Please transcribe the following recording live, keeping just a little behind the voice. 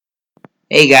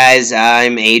Hey guys,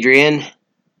 I'm Adrian.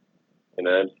 And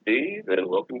I'm Steve, and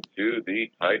welcome to the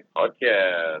Tide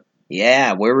Podcast.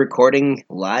 Yeah, we're recording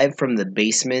live from the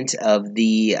basement of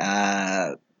the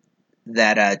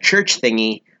that church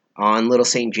thingy on Little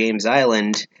St. James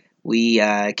Island. We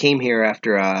came here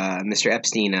after Mr.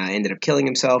 Epstein ended up killing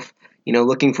himself.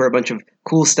 Looking for a bunch of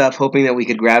cool stuff, hoping that we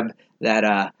could grab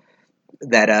that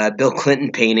Bill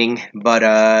Clinton painting,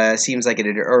 but seems like it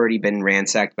had already been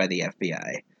ransacked by the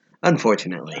FBI.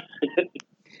 Unfortunately.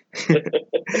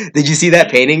 Did you see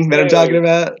that painting that I'm talking Hey,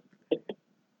 about?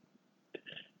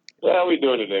 how are we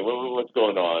doing today? What's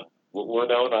going on? We're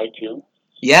now on iTunes.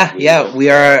 Yeah, We yeah, have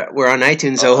we're on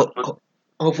iTunes, so our first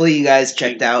hopefully you guys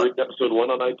checked season out. 3, episode 1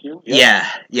 on iTunes. Yep. Yeah,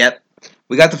 yep.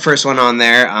 We got the first one on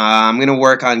there. I'm gonna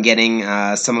work on getting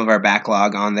some of our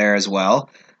backlog on there as well.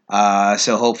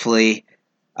 So hopefully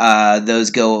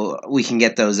those go. We can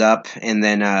get those up, and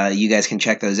then you guys can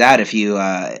check those out if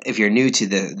you're new to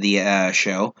the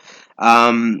show.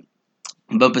 Um,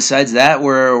 but besides that,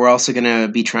 we're also gonna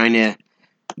be trying to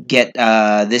get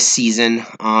this season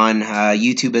on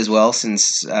YouTube as well,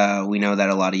 since we know that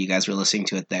a lot of you guys were listening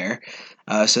to it there,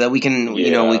 so that we can we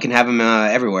Yeah. can have them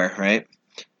everywhere, right?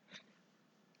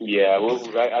 Yeah. Well,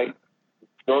 I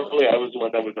normally I was the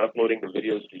one that was uploading the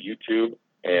videos to YouTube,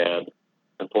 and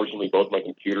unfortunately both my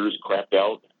computers crapped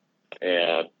out,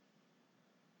 and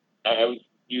I was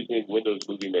using Windows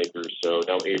Movie Maker, so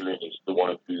now Adrian is the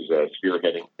one who's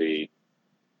spearheading the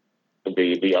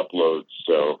uploads.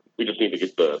 So we just need to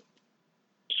get the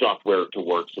software to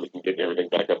work so we can get everything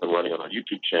back up and running on our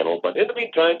YouTube channel. But in the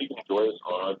meantime, you can enjoy us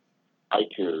on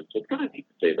iTunes. It's kind of neat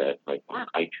to say that, like, we're on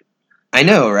iTunes. I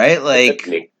know, right? That's Like,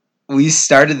 neat. we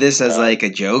started this as Um, like a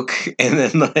joke, and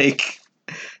then like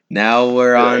now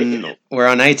we're right. on we're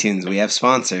on iTunes. We have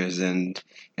sponsors, and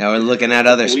we're looking at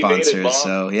other We made it, sponsors. Bob.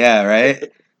 So yeah, right.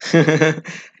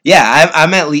 Yeah,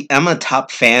 I'm a top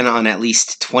fan on at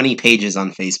least 20 pages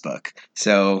on Facebook.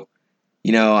 So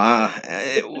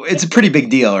it's a pretty big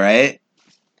deal, right?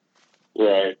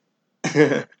 Right.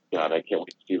 God, I can't wait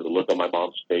to see the look on my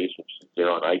mom's face when she's there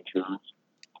on iTunes.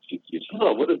 She sees,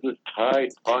 oh, what is this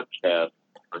Tide podcast?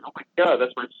 Like, oh my God,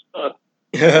 that's my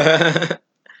son.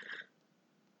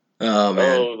 Oh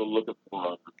man. Oh, the look of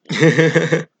love.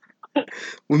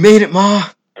 We made it, Ma.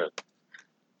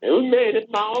 We made it,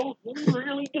 Mom. We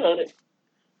really done it.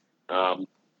 Um,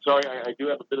 sorry, I do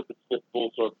have a bit of a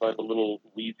sniffle, so if I'm a little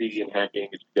wheezy and hacking,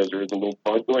 it's because there is a little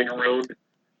bug going around.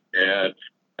 And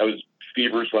I was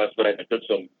feverish last night. I took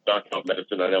some knockout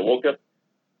medicine, and I woke up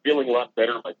feeling a lot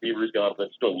better. My fever's gone, but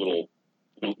still a little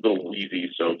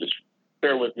wheezy. So just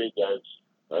bear with me,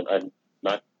 guys. I'm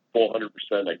not full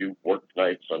 100%. I do work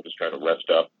tonight, so I'm just trying to rest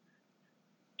up.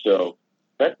 So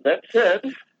that said,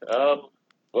 um,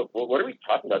 what are we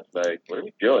talking about tonight? What are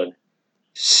we doing?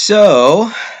 So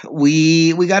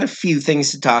we got a few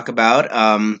things to talk about.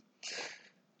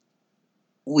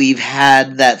 We've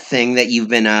had that thing that you've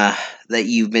been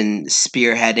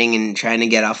spearheading and trying to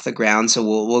get off the ground. So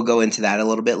we'll go into that a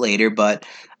little bit later. But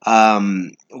we'll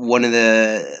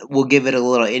give it a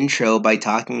little intro by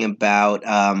talking about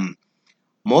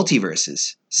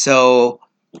multiverses. So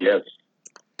Yes.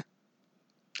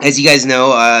 as you guys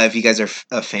know, if you guys are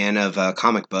a fan of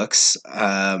comic books,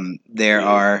 there Mm-hmm.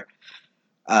 are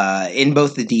in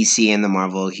both the DC and the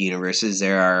Marvel universes,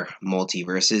 there are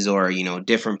multiverses or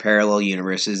different parallel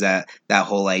universes. That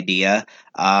whole idea.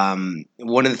 One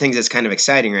of the things that's kind of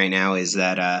exciting right now is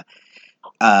that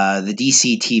the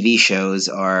DC TV shows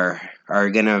are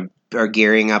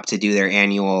gearing up to do their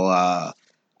annual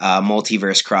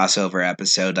multiverse crossover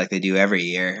episode like they do every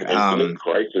year. Infinite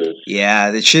Crisis.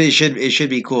 Yeah, it should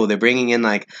be cool. They're bringing in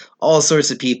like all sorts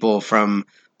of people from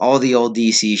all the old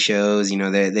DC shows.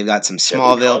 They've got some Kevin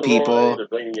Smallville Conroy. people. They're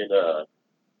bringing in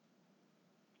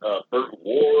Burt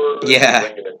Ward. They're Yeah,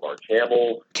 bringing in Mark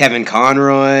Hamill. Kevin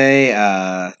Conroy.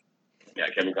 Yeah,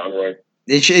 Kevin Conroy.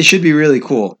 It should be really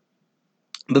cool.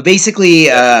 But basically,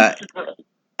 Yeah, should be super.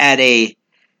 at a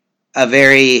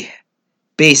very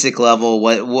basic level,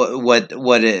 what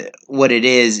it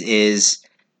is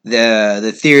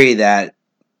the theory that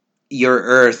your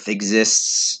Earth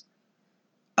exists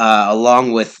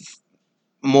along with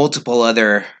multiple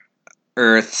other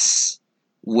Earths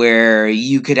where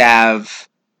you could have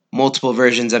multiple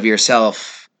versions of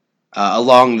yourself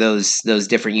along those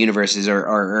different universes or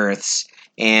Earths,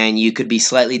 and you could be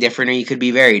slightly different or you could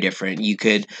be very different. You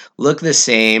could look the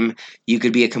same. You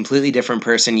could be a completely different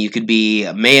person. You could be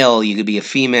a male. You could be a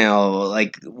female.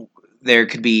 Like there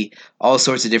could be all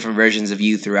sorts of different versions of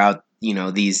you throughout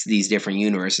these different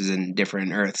universes and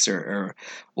different Earths or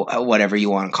whatever you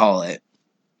want to call it.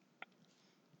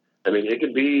 I mean, it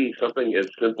can be something as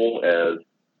simple as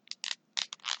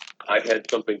I've had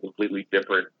something completely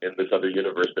different in this other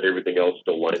universe, but everything else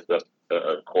still lines up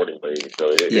accordingly.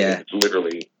 So it's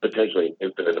literally potentially an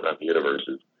infinite amount of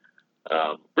universes.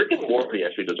 Rick and Morty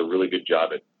actually does a really good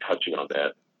job at touching on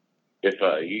that. If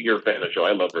you're a fan of the show,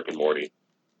 I love Rick and Morty,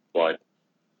 but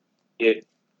it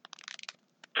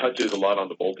touches a lot on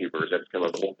the multiverse. That's kind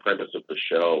of the whole premise of the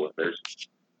show. And there's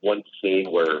one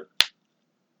scene where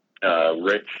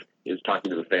Rick is talking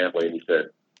to the family, and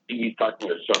he's talking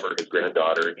to Summer, his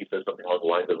granddaughter, and he says something along the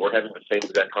lines of, "We're having the same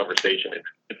exact conversation in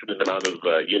infinite amount of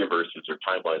universes or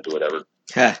timelines or whatever."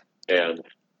 And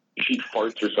she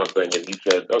farts or something, and he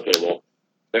says, "Okay, well,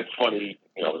 that's funny.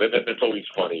 You know, that's always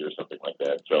funny," or something like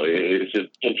that. So it's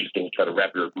just interesting to try to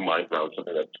wrap your mind around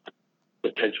something that's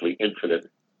potentially infinite.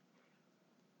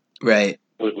 Right.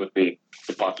 With the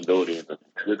possibility that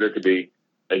there could be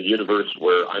a universe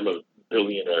where I'm a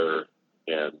billionaire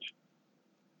and,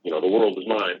 you know, the world is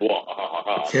mine. Blah, ha, ha,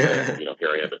 ha. And, you know, here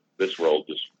I am in this world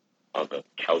just on the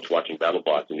couch watching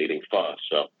BattleBots and eating pho.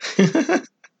 So.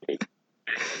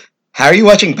 How are you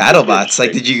watching BattleBots?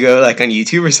 Like, did you go like on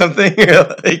YouTube or something?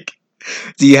 Or like,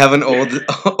 do you have an old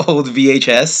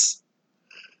VHS?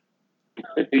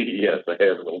 Yes, I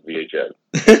have an old VHS.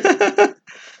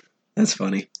 That's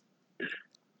funny.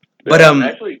 But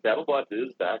actually, BattleBots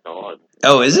is back on.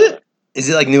 Oh, is it? Is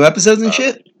it like new episodes and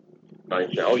shit?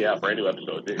 Oh yeah, brand new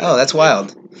episodes. Oh, that's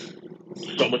wild.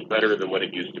 So much better than what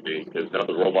it used to be, because now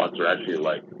the robots are actually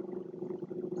like,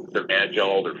 they're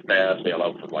agile, they're fast, they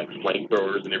allow for like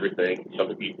flamethrowers and everything.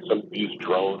 Some use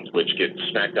drones, which get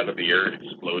smacked out of the air and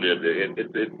exploded.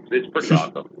 It's pretty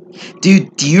awesome.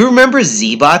 Dude, do you remember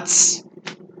Z-Bots?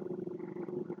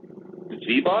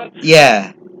 Z-Bots?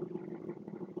 Yeah.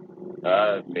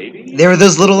 Maybe. They were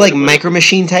those little like micro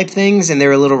machine type things, and they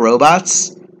were little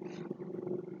robots.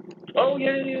 Oh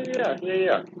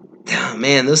yeah. Oh,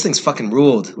 man, those things fucking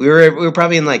ruled. We were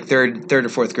probably in like third or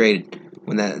fourth grade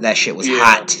when that shit was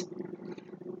hot.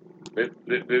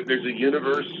 There's a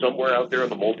universe somewhere out there in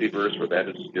the multiverse where that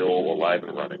is still alive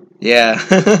and running. Yeah.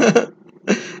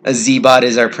 A Z-Bot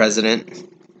is our president.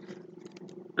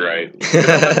 Right.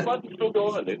 But it's still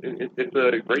going. It's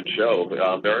a great show.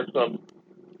 There are some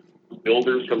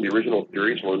builders from the original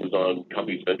series ones on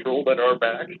Comedy Central that are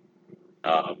back.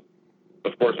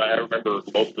 Of course, I remember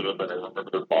most of them, and I remember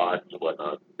their bots and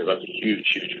whatnot, because I was a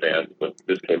huge fan when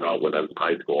this came out when I was in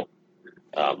high school.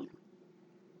 But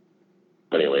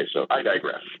anyway, so I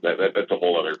digress. That's a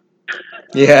whole other.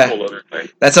 Yeah. Whole other thing.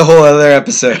 That's a whole other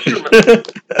episode.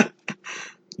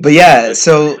 But yeah,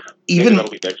 so even that'll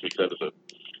be next week's episode.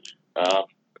 But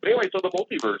anyway, so the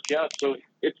multiverse, yeah. So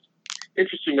it's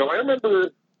interesting. Now I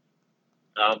remember.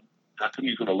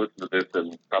 Somebody's going to listen to this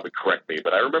and probably correct me,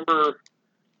 but I remember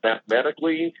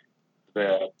mathematically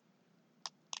that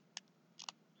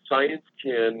science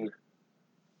can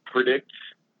predict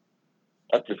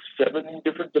up to 7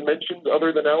 different dimensions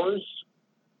other than ours.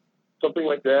 Something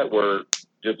like that, where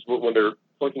just when they're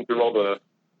looking through all the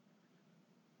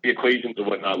equations and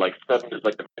whatnot, like 7 is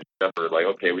like the number. Like,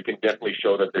 okay, we can definitely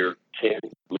show that there can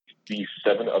be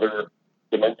 7 other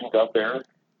dimensions out there.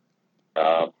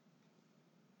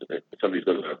 Somebody's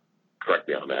going to correct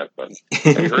me on that, but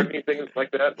have you heard anything like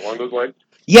that along those lines?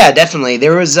 Yeah, definitely.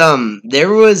 There was a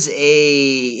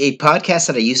podcast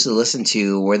that I used to listen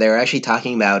to where they were actually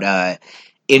talking about like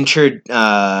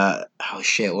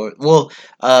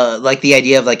the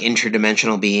idea of like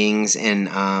interdimensional beings and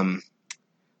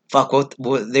what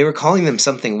they were calling them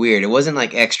something weird. It wasn't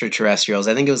like extraterrestrials.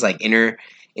 I think it was like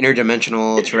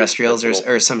interdimensional terrestrials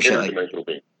or some shit like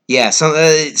that. Yeah, so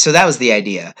that was the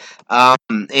idea.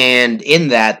 And in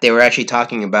that they were actually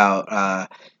talking about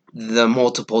the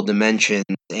multiple dimensions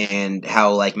and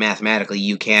how like mathematically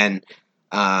you can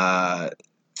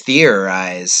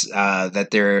theorize that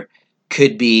there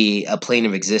could be a plane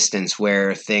of existence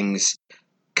where things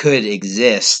could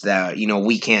exist that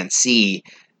we can't see,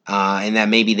 and that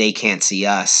maybe they can't see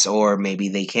us, or maybe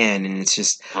they can, and it's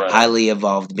just highly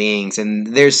evolved beings.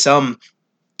 And there's some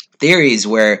theories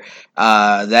where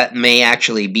that may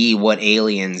actually be what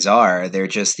aliens are. They're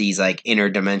just these like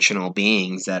interdimensional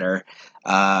beings that are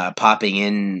popping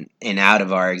in and out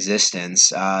of our existence.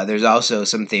 There's also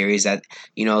some theories that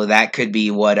that could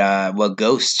be what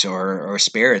ghosts or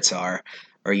spirits are,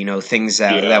 or things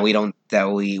that we don't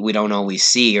always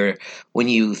see, or when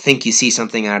you think you see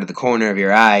something out of the corner of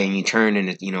your eye and you turn and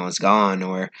it's gone,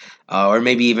 or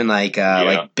maybe even like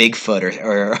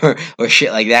Bigfoot or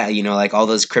shit like that. Like all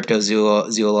those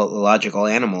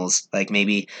cryptozoological animals. Like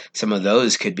maybe some of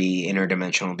those could be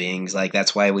interdimensional beings. Like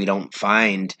that's why we don't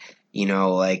find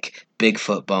like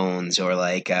Bigfoot bones or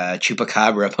like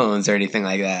chupacabra bones or anything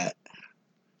like that.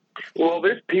 Well,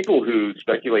 there's people who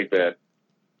speculate that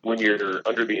when you're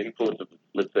under the influence of,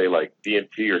 let's say, like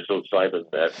DMT or psilocybin,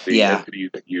 that the Yeah,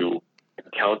 entities that you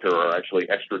encounter are actually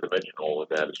extra dimensional,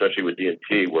 and that especially with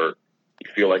DMT, where you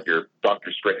feel like you're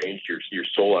Doctor Strange, your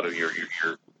soul out of your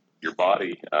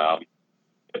body.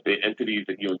 The entities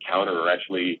that you encounter are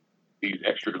actually these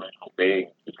extra dimensional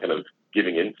beings, just kind of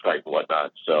giving insight and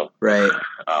whatnot. So, right.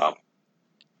 um,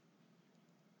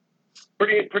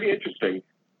 pretty interesting.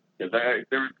 Because I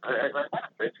might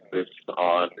have mentioned this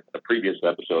on a previous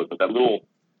episode, but that little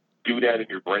doodad in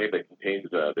your brain that contains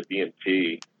the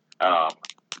DMT, um,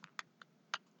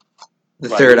 The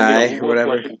like third eye or we're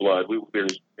whatever. flesh and blood.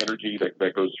 There's energy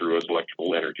that goes through us,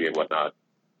 electrical energy and whatnot.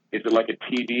 Is it like a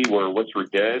TV where once we're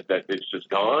dead, that it's just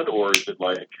gone, or is it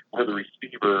like we're the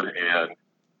receiver and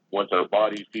once our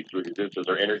body ceases to exist, does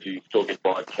our energy still get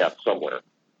broadcast somewhere?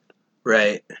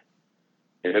 Right.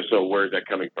 And if so, where is that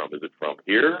coming from? Is it from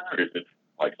here, or is it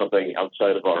like something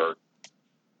outside of our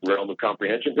realm of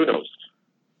comprehension? Who knows?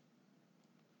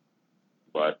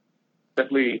 But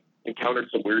definitely encountered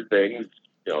some weird things,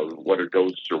 whether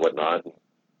ghosts or whatnot,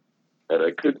 and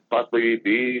it could possibly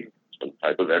be some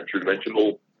type of extra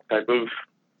dimensional type of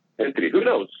entity. Who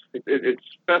knows? It's a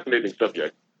fascinating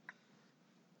subject.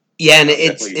 Yeah, and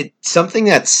Definitely. it's something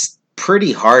that's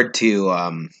pretty hard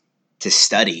to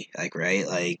study, like, right?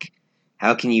 Like,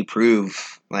 how can you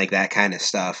prove like that kind of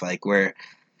stuff? Like, we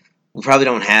probably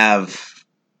don't have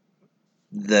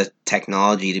the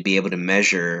technology to be able to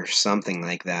measure something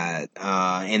like that.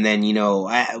 And then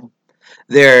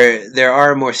there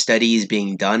are more studies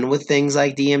being done with things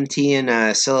like DMT and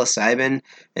psilocybin,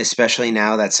 especially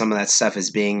now that some of that stuff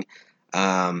is being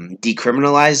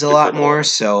decriminalized a lot more.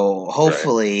 So Right.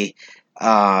 hopefully,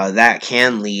 that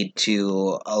can lead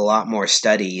to a lot more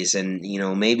studies, and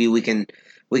maybe we can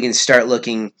start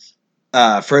looking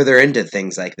further into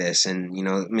things like this, and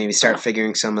maybe start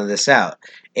figuring some of this out.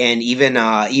 And even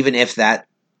if that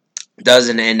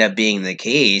doesn't end up being the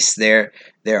case, there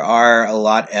are a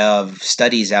lot of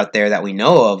studies out there that we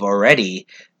know of already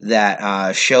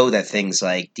that show that things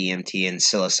like DMT and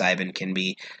psilocybin can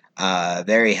be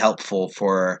very helpful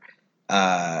for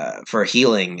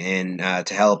healing and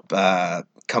to help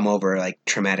come over like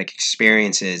traumatic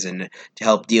experiences and to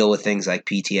help deal with things like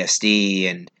PTSD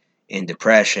and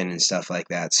depression and stuff like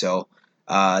that. So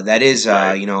that is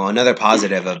Right. another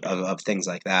positive of things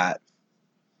like that.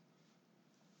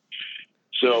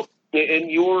 So, in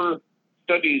your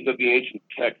studies of the ancient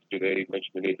text, do they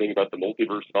mention anything about the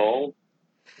multiverse at all?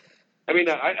 I mean,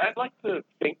 I'd like to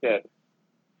think that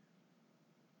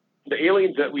the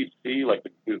aliens that we see, like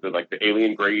the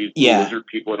alien greys, the Yeah. lizard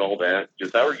people, and all that,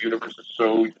 just our universe is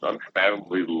so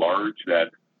unfathomably large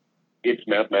that it's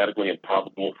mathematically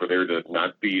impossible for there to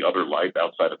not be other life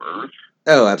outside of Earth.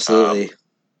 Oh, Um, absolutely.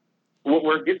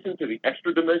 where it gets into the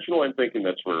extra dimensional, I'm thinking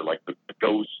that's where like the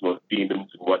ghosts, the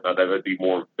demons, and whatnot, that would be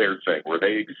more their thing, where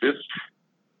they exist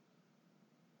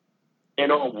in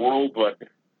our world, but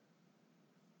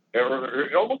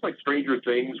almost like Stranger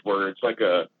Things, where it's like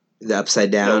The upside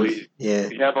down. Yeah.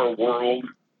 we have our world,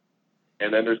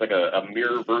 and then there's like a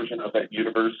mirror version of that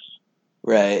universe.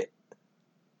 Right.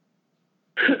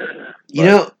 You But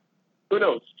know, who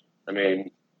knows? I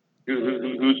mean,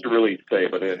 who's to really say?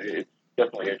 But it's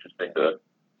definitely interesting to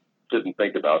sit and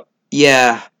think about.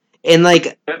 yeah. And But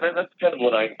like that's kind of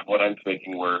what I'm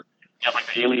thinking. Where like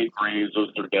the alien greys, those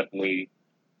are definitely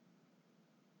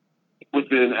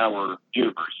within our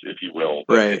universe, if you will.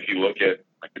 But right. if you look at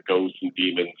like the ghosts and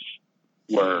demons,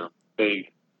 where they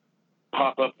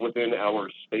pop up within our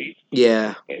space,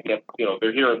 Yeah. and yet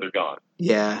they're here and they're gone.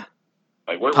 Yeah.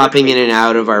 Like where do Popping they in and move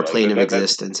out of to? our Like plane of that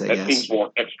existence, I that seems guess.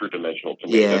 more extra dimensional to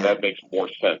me. Yeah. That makes more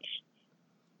sense.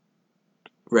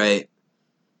 Right.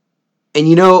 And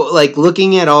like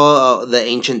looking at all the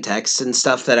ancient texts and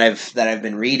stuff that I've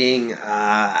been reading,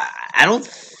 I don't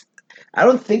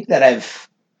think that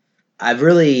I've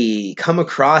really come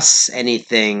across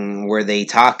anything where they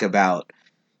talk about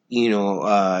you know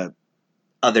uh,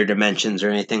 other dimensions or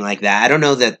anything like that. I don't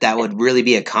know that that would really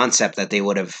be a concept that they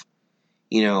would have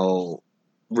you know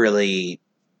really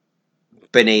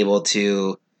been able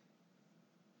to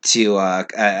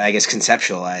I guess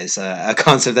conceptualize a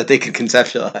concept that they could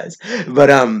conceptualize. But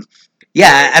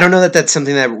yeah, Right. I don't know that that's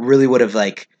something that really would have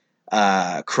like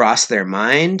crossed their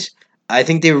mind. I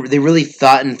think they really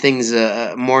thought in things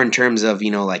more in terms of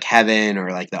like heaven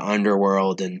or like the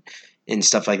underworld and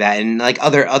stuff like that, and like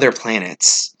other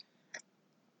planets.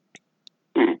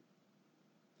 Hmm.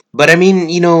 But I mean,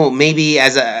 maybe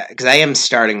as a because I am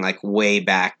starting like way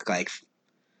back, like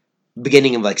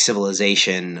beginning of like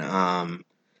civilization.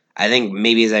 I think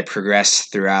maybe as I progress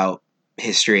throughout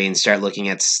history and start looking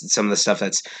at some of the stuff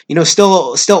that's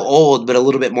still old but a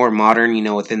little bit more modern,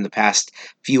 within the past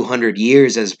few hundred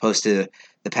years as opposed to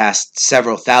the past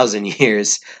several thousand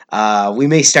years, we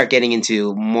may start getting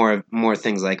into more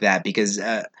things like that because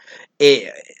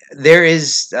it, there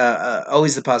is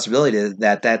always the possibility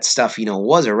that that stuff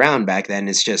was around back then.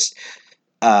 It's just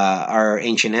our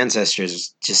ancient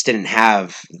ancestors just didn't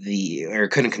have or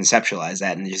couldn't conceptualize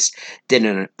that and just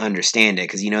didn't understand it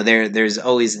because there's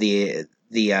always the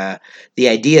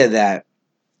idea that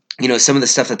some of the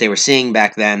stuff that they were seeing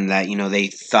back then that they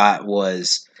thought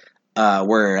was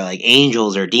were like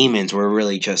angels or demons were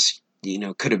really just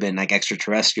could have been like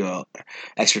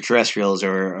extraterrestrials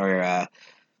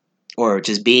or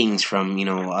just beings from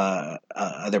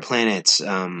other planets,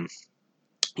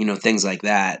 things like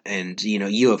that, and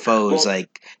UFOs, Well,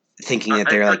 like thinking that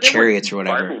they're I like forget what chariots or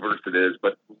whatever. Bible verse it is,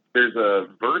 but there's a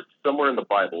verse somewhere in the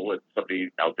Bible. If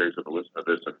somebody out there is going to listen to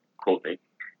this and quote me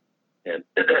and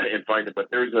and find it, but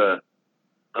there's a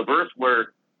verse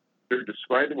where they're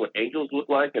describing what angels look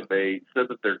like, and they said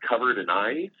that they're covered in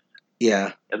eyes,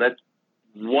 Yeah, and that's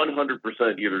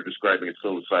 100% either describing a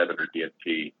psilocybin or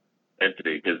DMT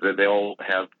entity because they all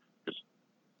have just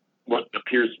what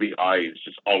appears to be eyes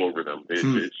just all over them.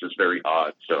 It's just very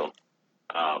odd. So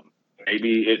um,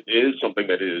 maybe it is something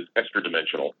that is extra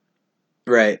dimensional.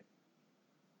 right.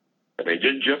 I mean,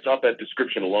 just off that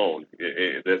description alone,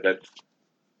 that's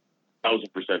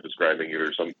 1,000% describing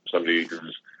either somebody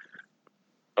who's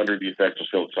under the effects of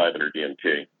psilocybin or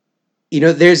DMT.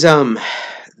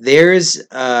 There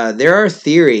are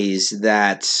theories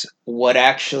that what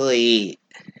actually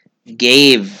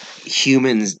gave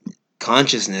humans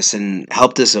consciousness and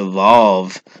helped us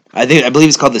evolve. I believe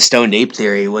it's called the stoned ape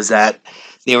theory. Was that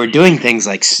they were doing things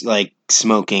like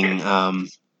smoking some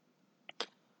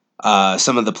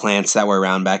of the plants that were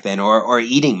around back then, or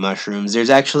eating mushrooms.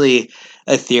 There's actually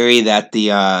a theory that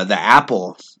the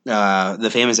apple, the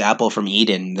famous apple from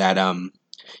Eden that Adam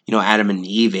and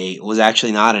Eve ate was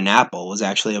actually not an apple. It was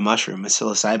actually a mushroom, a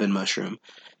psilocybin mushroom,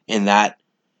 and that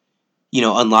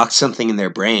unlocked something in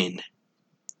their brain.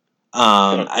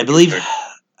 I believe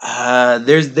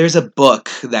there's a book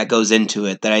that goes into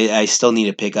it that I still need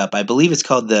to pick up. I believe it's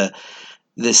called the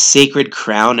Sacred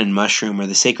Crown and Mushroom, or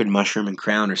the Sacred Mushroom and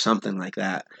Crown, or something like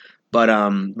that. But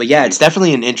yeah, it's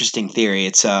definitely an interesting theory.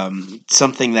 It's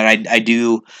something that I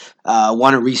do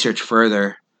want to research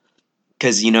further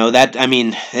because that, I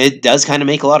mean, it does kind of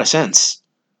make a lot of sense.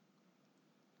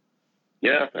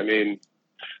 Yeah, I mean,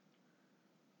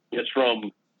 it's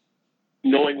from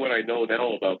knowing what I know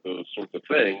now about those sorts of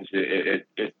things. It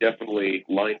definitely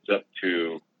lines up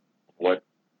to what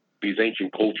these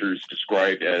ancient cultures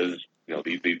described as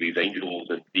these angels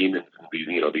and demons and these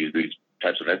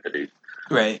types of entities.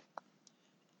 Right.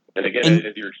 And again, And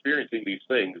as you're experiencing these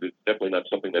things, it's definitely not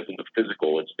something that's in the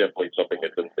physical. It's definitely something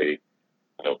that's in the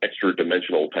extra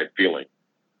dimensional type feeling.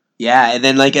 yeah, and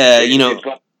then like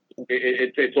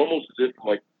it's almost as if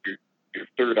like your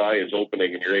third eye is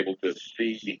opening and you're able to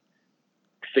see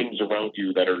things around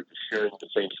you that are sharing the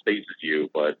same space as you,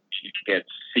 but you can't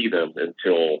see them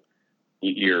until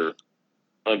you're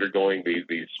undergoing these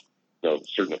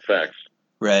certain effects.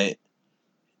 right.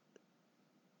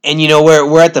 And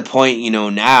we're at the point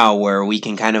now where we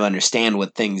can kind of understand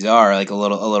what things are like a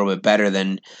little bit better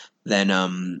than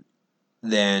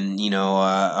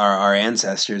our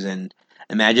ancestors. And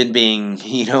imagine being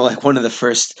like one of the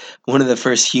first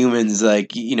humans,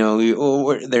 like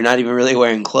they're not even really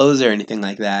wearing clothes or anything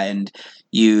like that, and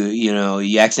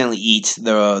you accidentally eat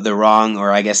the wrong, or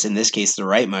I guess in this case the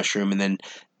right mushroom, and then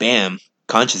bam,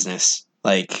 consciousness,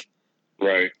 like.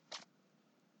 Right.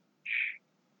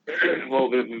 Well,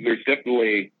 there's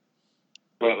definitely,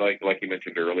 well, like you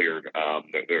mentioned earlier,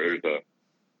 there's a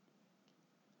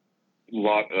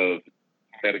lot of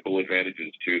medical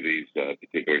advantages to these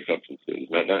particular substances.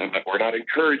 We're not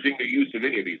encouraging the use of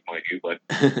any of these, mind you, but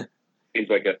it seems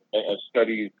like a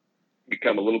study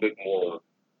become a little bit more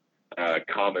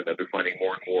common that they're finding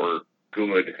more and more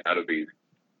good out of these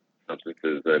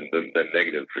substances than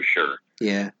negative for sure.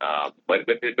 Yeah. But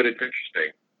it's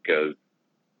interesting because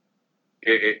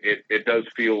it does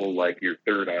feel like your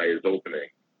third eye is opening.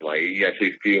 Like you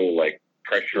actually feel like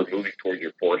pressure moving towards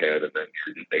your forehead, and then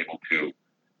you're just able to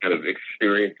kind of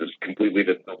experience this completely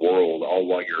different world, all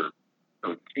while you're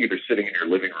either sitting in your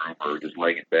living room or just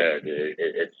laying in bed.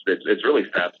 It's really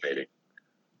fascinating.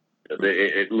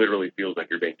 It literally feels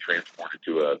like you're being transported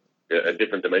to a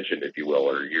different dimension, if you will,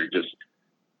 or you're just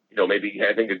maybe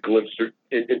having a glimpse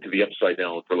into the upside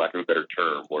down, for lack of a better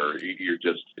term, where you're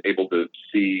just able to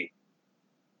see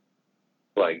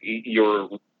like your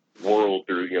world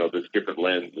through this different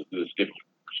lens, this different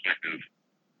perspective.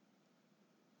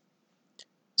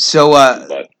 So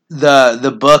But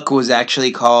the book was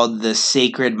actually called The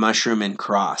Sacred Mushroom and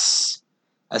Cross,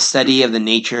 a study of the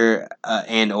nature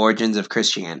and origins of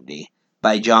Christianity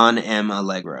by John M.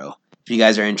 Allegro. If you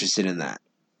guys are interested in that.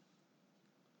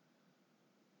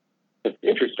 it's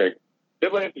interesting.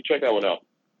 Definitely have to check that one out.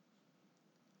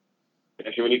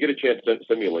 Actually, when you get a chance,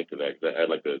 send me a link to that because I'd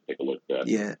like to take a look at that.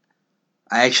 Yeah.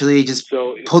 I actually just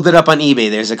So pulled it up on eBay.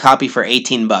 There's a copy for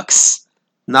 $18. That's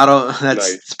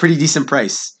nice. It's a pretty decent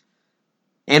price.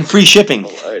 And free shipping.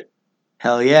 All right.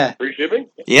 Hell yeah. Free shipping?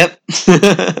 Yep.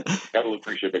 Gotta look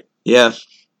free shipping. Yeah.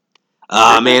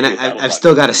 Man, Free shipping is out of I've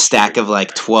still got a free stack shipping. of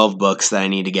like 12 books that I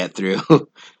need to get through.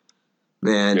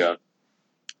 Man. Yeah.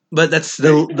 But that's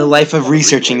Yeah, you the can life of on a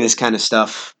researching replay. this kind of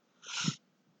stuff.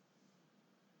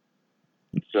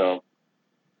 So,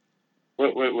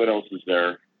 what else is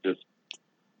there? Just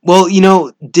Well,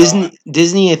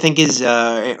 Disney I think is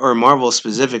or Marvel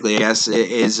specifically, I guess,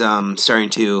 is starting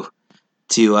to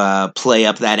play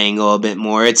up that angle a bit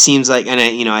more. It seems like, and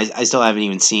I still haven't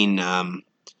even seen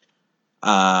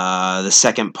the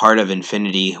second part of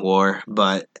Infinity War,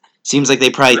 but seems like they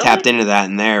probably really? tapped into that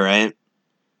in there, right?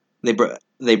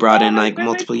 They brought in like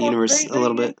multiple universe a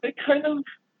little bit. They kind of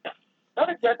not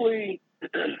exactly.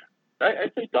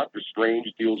 I'd say Doctor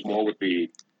Strange deals more with the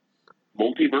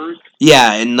multiverse.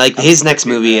 Yeah, and like I would his next say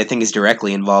movie, I that think is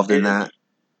directly involved in that.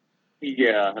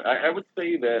 Yeah, I would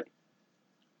say that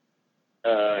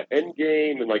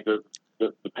Endgame and like the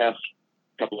past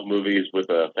couple of movies with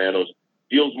Thanos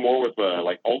deals more with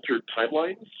like altered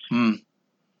timelines Hmm.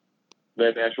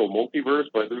 than actual multiverse,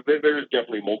 but there is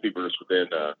definitely multiverse within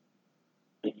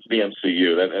the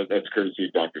MCU. That's courtesy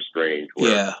of Doctor Strange,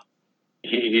 where Yeah.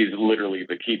 he's literally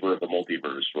the keeper of the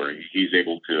multiverse, where he's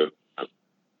able to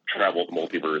travel the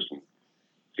multiverse and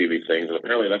see these things. And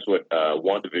apparently, that's what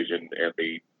WandaVision and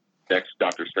the next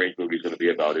Doctor Strange movie is going to be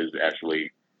about, is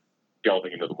actually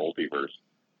delving into the multiverse.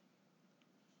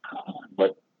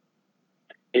 But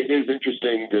it is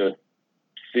interesting to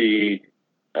see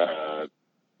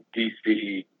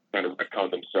DC kind of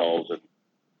retcon themselves and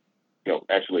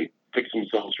actually fix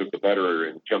themselves for the better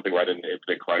and jumping right into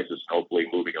Infinite Crisis, hopefully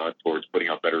moving on towards putting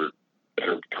out better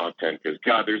content. Because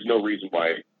God, there's no reason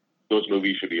why those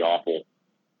movies should be awful.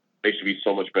 They should be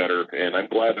so much better, and I'm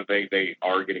glad that they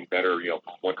are getting better.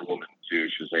 From Wonder Woman to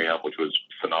Shazam, which was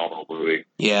a phenomenal movie.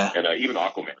 Yeah. And even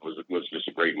Aquaman was just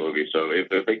a great movie. So if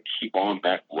they keep on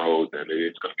that road, then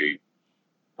it's going to be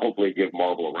hopefully give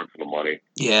Marvel a run for the money.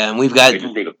 Yeah, and we They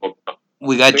just need to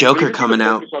Joker they coming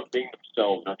out. focus on being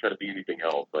themselves, not try to be anything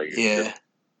else. Like Yeah.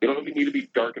 they don't need to be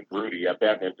dark and broody. You have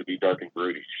Batman to be dark and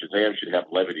broody. Shazam should have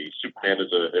levity. Superman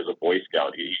is a Boy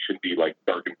Scout. He shouldn't be like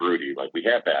dark and broody. Like we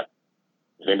have that.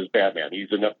 His name is Batman.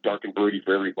 He's enough dark and broody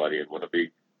for everybody. And one of the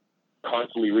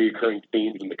constantly reoccurring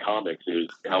themes in the comics is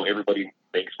how everybody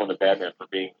makes fun of Batman for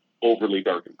being overly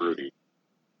dark and broody.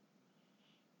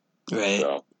 Right.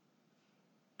 So,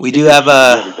 we do have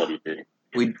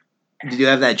that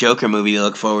Joker movie to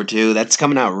look forward to. That's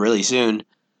coming out really soon,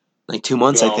 like 2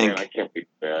 months, I think. Man, I can't wait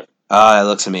for that. It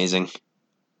looks amazing.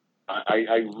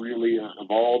 I really, of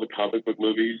all the comic book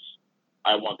movies,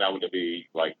 I want that one to be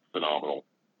like phenomenal.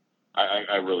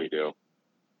 I really do.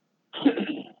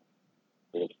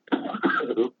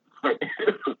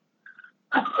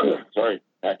 Sorry,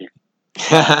 Patty.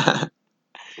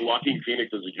 Joaquin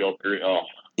Phoenix as a Joker. Oh,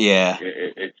 yeah.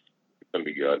 It's gonna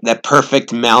be good. That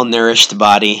perfect malnourished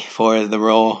body for the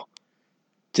role,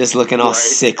 just looking all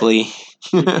sickly.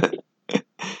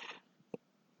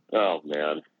 Oh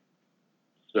man.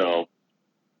 So,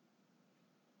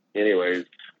 anyways,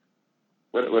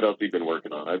 what else have you been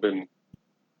working on?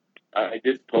 I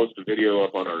did post a video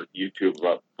up on our YouTube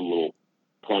about the little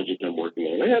project I'm working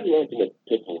on. I had nothing to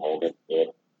pigeonhole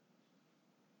it.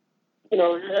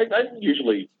 I'm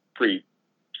usually pretty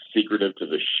secretive to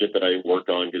the shit that I work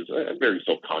on because I'm very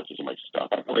self-conscious of my stuff.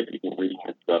 I don't like people reading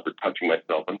my stuff or touching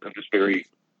myself. I'm just very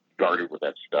guarded with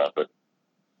that stuff. But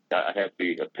I had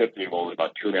the epiphany moment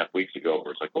about 2.5 weeks ago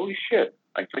where it's like, holy shit,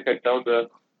 I think I found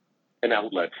an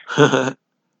outlet.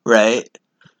 Right.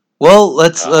 Well,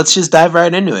 let's just dive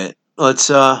right into it. Let's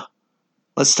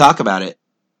talk about it.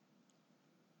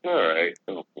 All right.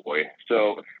 Oh boy.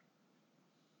 So.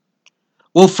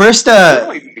 Well, first,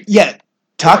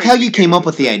 talk how you came up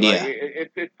with the idea.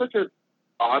 Like, it's such an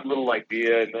odd little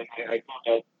idea, and then I found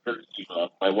out courtesy of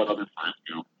my one other friend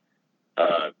who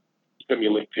sent me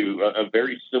a link to a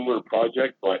very similar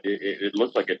project, but it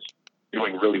looks like it's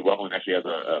doing really well and actually has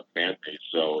a fan base.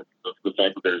 So the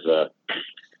fact that there's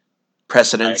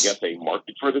precedence, I guess a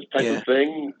market for this type of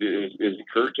thing is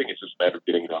encouraging. It's just a matter of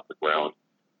getting it off the ground.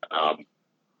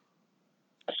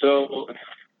 So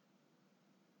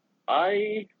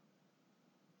I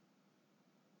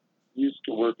used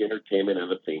to work entertainment at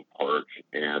a theme park,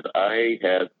 and I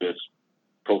had this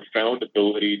profound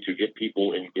ability to get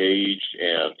people engaged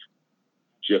and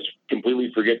just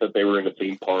completely forget that they were in a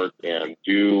theme park and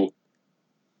do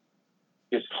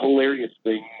just hilarious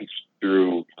things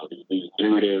through these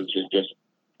narratives, and just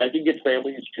I could get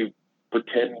families to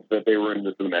pretend that they were in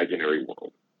this imaginary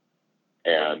world.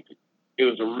 And it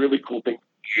was a really cool thing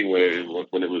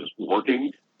when it was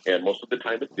working, and most of the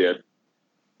time it did.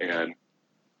 And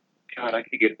God, I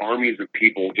could get armies of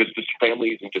people, just as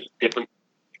families and just different,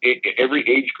 every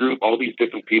age group, all these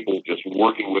different people just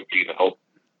working with me to help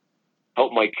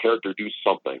my character do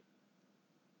something.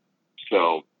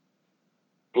 So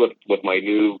with my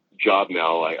new job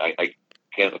now, I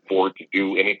can't afford to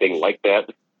do anything like that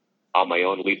on my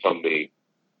own, at least on the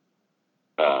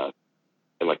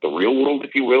in like the real world,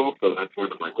 if you will. So that's where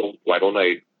I'm like, well, why don't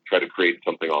I try to create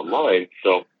something online?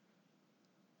 So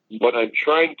what I'm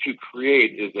trying to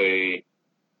create is a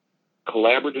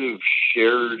collaborative,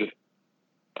 shared,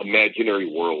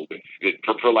 imaginary world,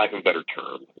 for lack of a better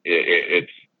term.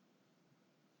 It's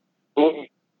well,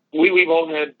 we've all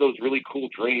had those really cool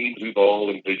dreams. We've all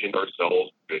envisioned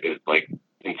ourselves like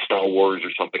in Star Wars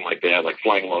or something like that, like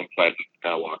flying alongside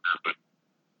Skywalker. But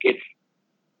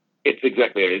it's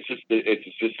exactly it.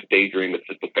 It's just a daydream. It's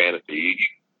just a fantasy.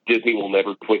 Disney will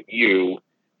never put you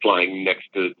flying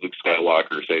next to Luke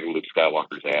Skywalker, saving Luke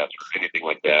Skywalker's ass, or anything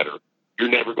like that. Or you're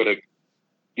never going to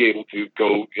be able to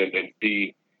go and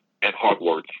be at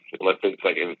Hogwarts unless it's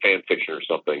like in fan fiction or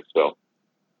something. So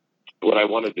what I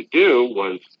wanted to do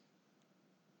was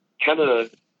kind of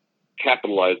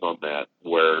capitalize on that,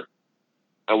 where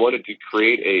I wanted to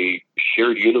create a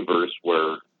shared universe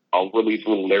where I'll release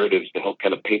little narratives to help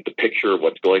kind of paint the picture of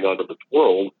what's going on in this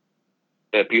world,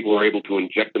 that people are able to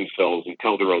inject themselves and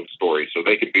tell their own story so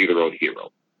they can be their own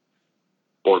hero.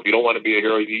 Or if you don't want to be a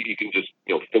hero, you can just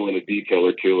fill in a detail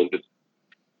or two and just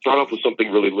start off with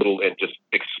something really little and just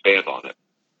expand on it.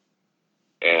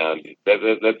 And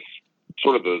that's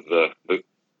sort of the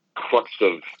crux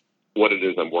of what it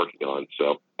is I'm working on.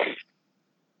 So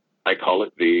I call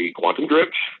it the Quantum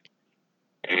Drift,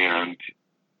 and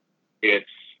it's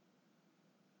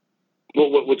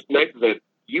what's nice is that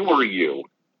you are you,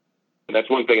 and that's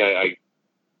one thing I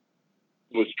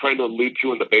was trying to allude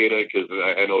to in the beta, because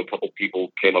I know a couple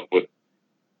people came up with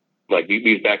like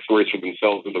these backstories for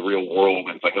themselves in the real world,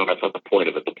 and it's like, no, that's not the point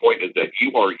of it. The point is that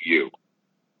you are you.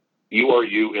 You are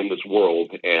you in this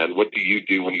world, and what do you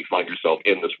do when you find yourself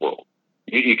in this world?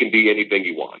 You can be anything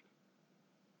you want.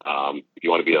 If you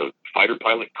want to be a fighter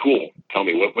pilot, cool. Tell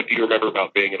me, what do you remember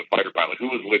about being a fighter pilot? Who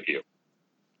was with you?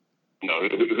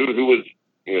 Who was,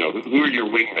 who are your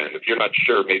wingmen? If you're not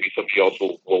sure, maybe somebody else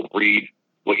will read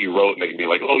what you wrote and they can be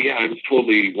like, oh yeah, I was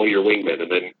totally one of your wingmen.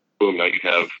 And then boom, now you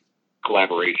have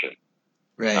collaboration.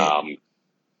 Right.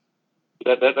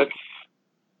 That's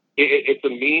it's a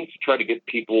means to try to get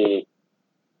people,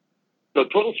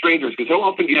 total strangers, because how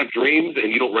often do you have dreams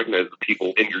and you don't recognize the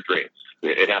people in your dreams?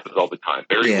 It happens all the time.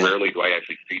 Very rarely do I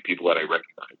actually see people that I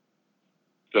recognize.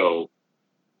 So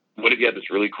what if you had this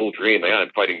really cool dream? Man, I'm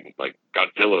fighting like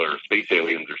Godzilla or space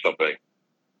aliens or something,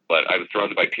 but I was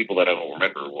surrounded by people that I don't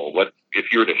remember. Well, what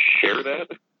if you were to share that?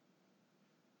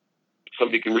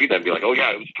 Somebody can read that and be like, oh yeah,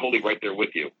 I was totally right there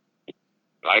with you.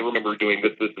 I remember doing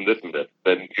this, this, and this, and this.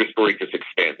 Then your story just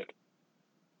expanded.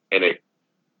 And it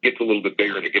gets a little bit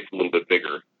bigger, and it gets a little bit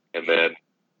bigger. And then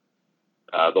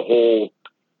the whole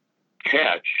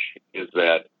catch is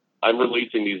that I'm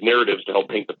releasing these narratives to help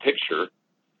paint the picture,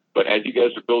 but as you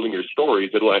guys are building your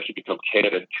stories, it'll actually become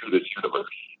canon to this universe.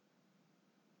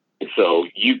 So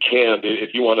you can,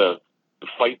 if you want to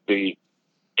fight the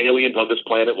aliens on this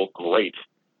planet, well, great.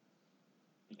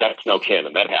 That's now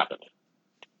canon. That happened.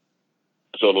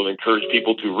 So it'll encourage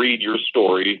people to read your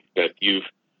story that you've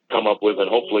come up with, and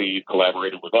hopefully you've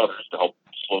collaborated with others to help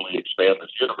slowly expand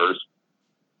this universe.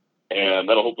 And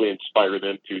that'll hopefully inspire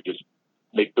them to just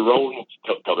make their own,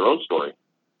 tell their own story.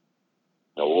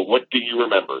 Well, what do you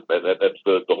remember? That's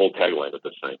the whole tagline of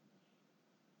this thing.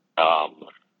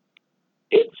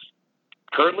 It's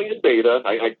currently in beta.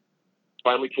 I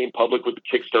finally came public with the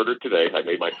Kickstarter today. I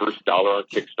made my first $1 on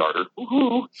Kickstarter.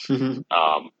 Woohoo!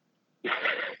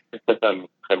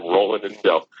 I'm rolling in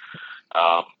dough.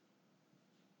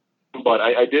 But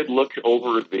I did look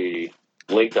over the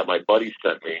link that my buddy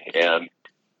sent me, and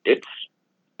it's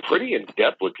pretty in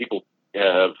depth what people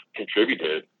have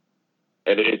contributed,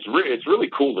 and it's really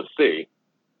cool to see.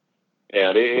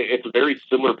 And it's a very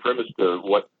similar premise to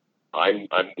what I'm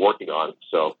working on.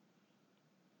 So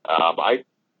I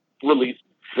released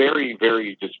very,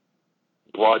 very just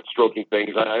broad stroking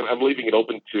things. I'm leaving it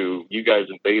open to you guys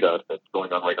in beta that's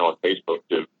going on right now on Facebook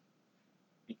to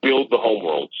build the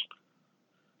homeworlds.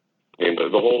 And the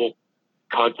whole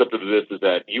concept of this is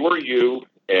that you are you,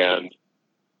 and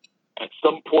at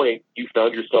some point you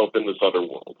found yourself in this other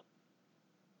world.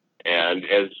 And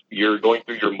as you're going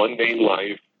through your mundane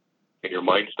life and your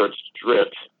mind starts to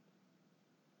drift,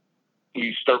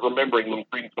 you start remembering little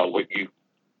things about what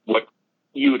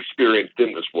you experienced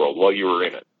in this world while you were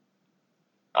in it.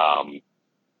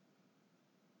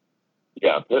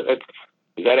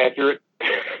 Is that accurate?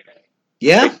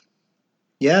 Yeah.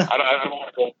 Yeah. I don't want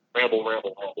to go ramble,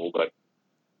 but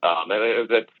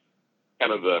that's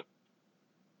kind of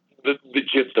the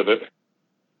gist of it.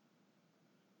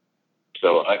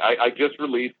 So I just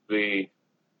released the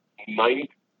ninth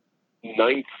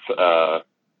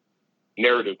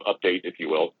narrative update, if you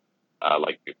will,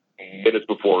 like minutes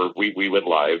before we went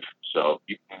live. So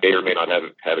you may or may not have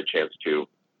had a chance to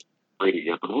read it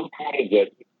yet. But the whole point is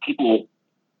that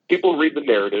people read the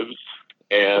narratives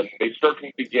and they start from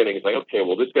the beginning. It's like, okay,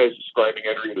 well, this guy's describing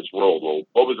entering this world. Well,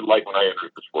 what was it like when I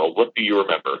entered this world? What do you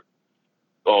remember?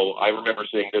 Oh, I remember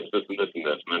seeing this, this, and this, and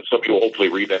this. And then some people hopefully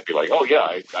read that and be like, oh, yeah,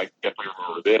 I definitely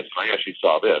remember this. I actually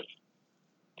saw this.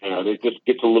 It just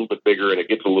gets a little bit bigger, and it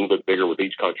gets a little bit bigger with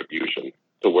each contribution,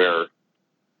 to where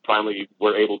finally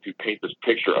we're able to paint this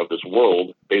picture of this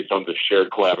world based on this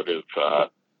shared collaborative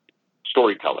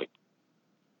storytelling.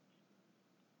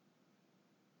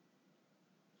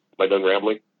 Am I done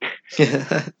rambling?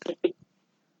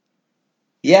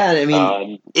 Yeah, I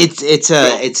mean,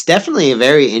 it's definitely a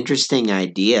very interesting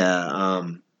idea.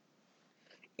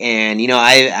 And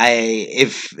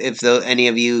if any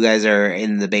of you guys are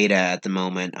in the beta at the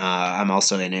moment, I'm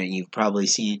also in it. You've probably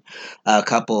seen a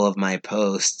couple of my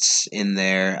posts in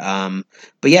there.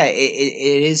 But yeah,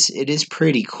 it is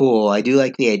pretty cool. I do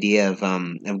like the idea of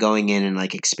going in and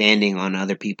like expanding on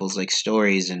other people's like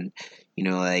stories, and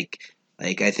like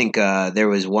I think there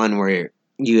was one where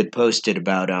you had posted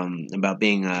about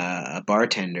being a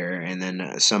bartender, and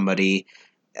then somebody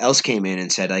else came in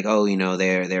and said like, oh,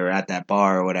 they were at that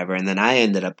bar or whatever, and then I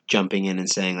ended up jumping in and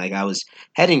saying like I was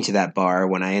heading to that bar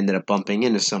when I ended up bumping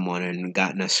into someone and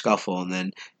got in a scuffle, and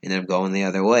then ended up going the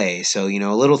other way. So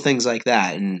little things like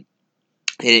that, and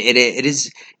it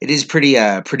is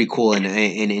pretty cool and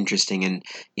interesting, and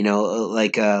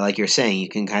like you're saying, you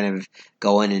can kind of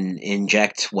go in and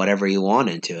inject whatever you want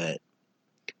into it.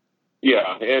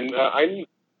 Yeah, and I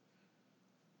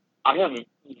have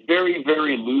very,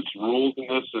 very loose rules in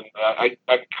this, and I'm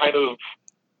kind of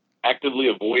actively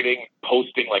avoiding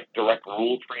posting like direct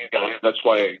rules for you guys. That's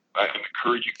why I'm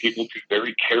encouraging people to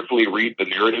very carefully read the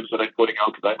narratives that I'm putting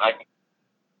out, because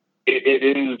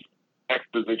it is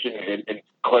exposition and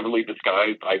cleverly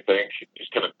disguised. I think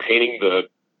just kind of painting the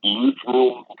loose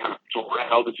rules, kind of sort of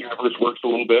how this universe works a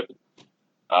little bit.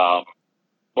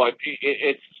 But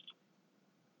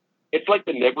it's like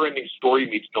the never-ending story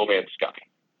meets No Man's Sky.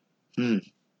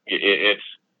 It's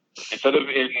instead of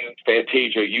in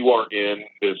Fantasia, you are in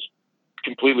this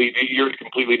you're in a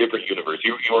completely different universe.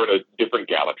 You are in a different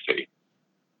galaxy,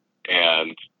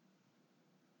 and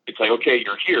it's like, okay,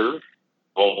 you're here.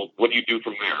 Well, what do you do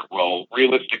from there? Well,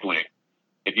 realistically,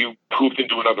 if you poofed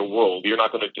into another world, you're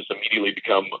not going to just immediately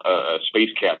become a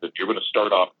space captain. You're going to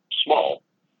start off small.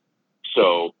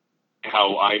 So,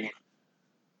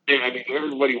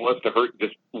 everybody wants to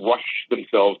just rush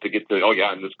themselves to get to, oh yeah,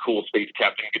 I'm this cool space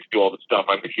captain, get to do all this stuff,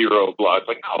 I'm the hero, blah. It's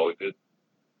like, no,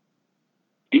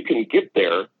 you can get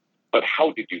there, but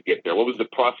how did you get there? What was the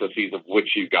processes of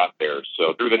which you got there?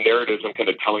 So through the narratives, I'm kind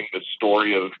of telling the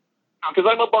story of, because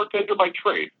I'm a bartender by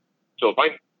trade. So if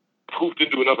I'm poofed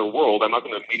into another world, I'm not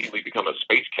going to immediately become a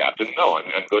space captain. No,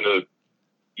 I'm going to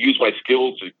use my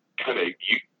skills to kind of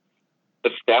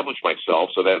establish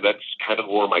myself. So that's kind of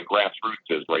where my grassroots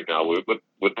is right now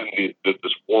within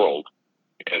this world.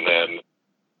 And then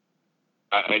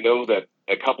I know that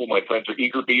a couple of my friends are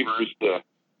eager beavers to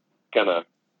kind of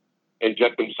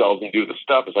inject themselves and do the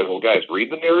stuff. It's like, well, guys,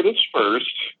 read the narratives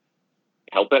first,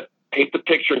 help that paint the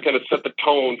picture and kind of set the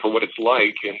tone for what it's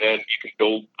like, and then you can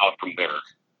build up from there.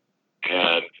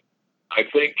 And I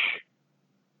think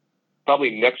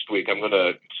probably next week I'm going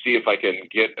to see if I can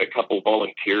get a couple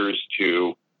volunteers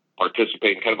to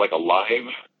participate in kind of like a live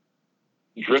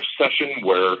drift session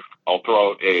where I'll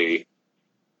throw out a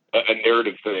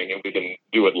narrative thing and we can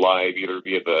do it live either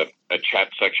via a chat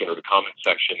section or the comment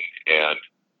section, and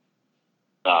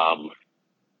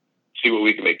see what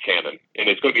we can make canon. And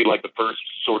it's going to be like the first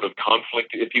sort of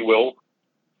conflict, if you will.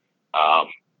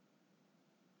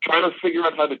 trying to figure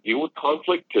out how to deal with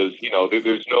conflict because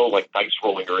there's no like dice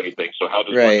rolling or anything. So how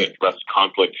does one Right. address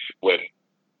conflict when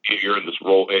you're in this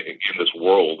role in this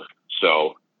world?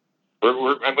 So I'm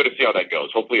going to see how that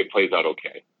goes. Hopefully, it plays out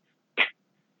okay.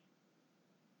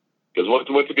 Because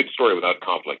what's a good story without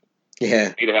conflict?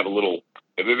 Yeah. You need to have a little.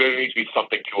 There needs to be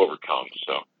something to overcome.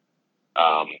 So,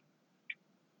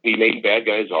 the main bad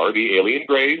guys are the alien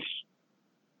greys,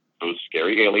 those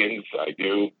scary aliens. I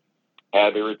do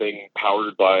have everything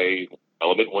powered by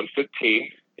Element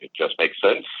 115. It just makes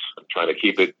sense. I'm trying to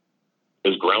keep it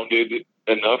as grounded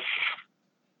enough,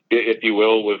 if you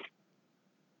will, with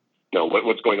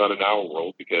what's going on in our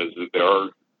world, because there are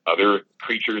other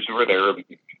creatures who are there.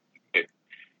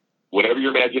 Whatever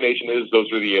your imagination is, those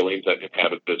are the aliens that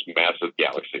inhabit this massive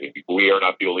galaxy. We are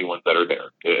not the only ones that are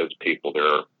there as people. There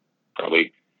are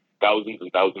probably thousands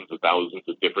and thousands and thousands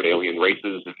of different alien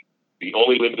races. The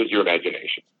only limit is your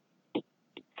imagination.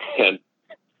 And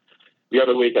the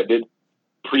other week I did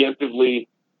preemptively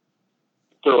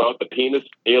throw out the penis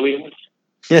aliens,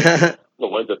 the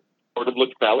ones that sort of look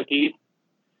phallic-y.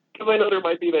 Because I know there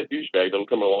might be that douchebag that'll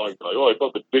come along and be like, oh, I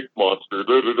thought the dick monster,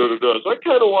 da-da-da-da-da. So I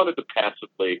kind of wanted to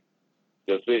passively,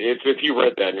 if you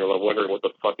read that and you're like wondering what the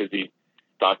fuck is he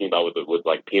talking about with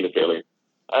like penis alien,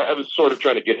 I was sort of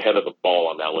trying to get ahead of the ball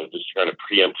on that one, just trying to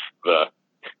preempt the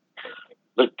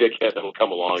dickhead that'll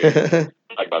come along and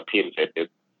talk about penis aliens.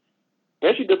 I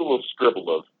actually did a little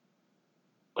scribble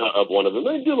of one of them.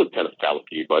 They do look kind of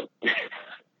phallic-y, but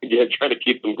again, trying to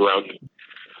keep them grounded.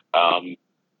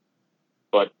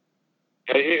 But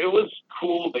it was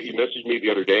cool that you messaged me the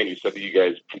other day and you said that you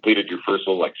guys completed your first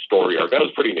little like story arc. That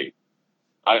was pretty neat.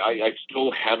 I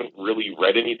still haven't really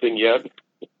read anything yet.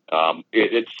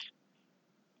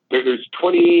 There's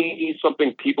 20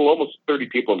 something people, almost 30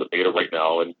 people in the beta right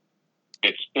now, and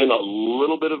it's been a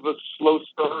little bit of a slow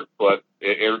start, but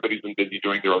everybody's been busy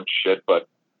doing their own shit. But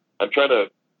I'm trying to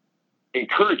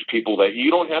encourage people that you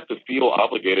don't have to feel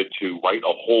obligated to write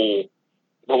a whole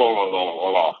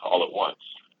all at once.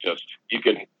 Just you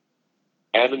can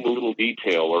add in a little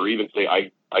detail, or even say,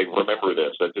 I remember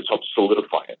this. That just helps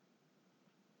solidify it.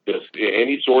 Just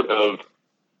any sort of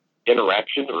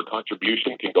interaction or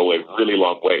contribution can go a really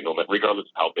long way, regardless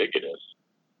of how big it is.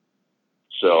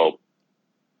 So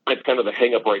that's kind of the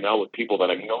hang up right now with people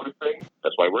that I'm noticing.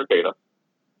 That's why we're in beta.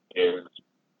 Is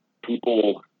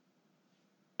people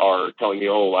are telling me,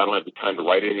 oh, I don't have the time to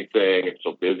write anything. It's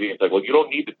so busy. It's like, well, you don't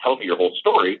need to tell me your whole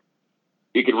story.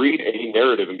 You can read any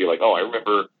narrative and be like, oh, I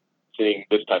remember seeing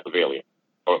this type of alien.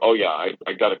 Or, oh, yeah,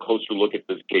 I got a closer look at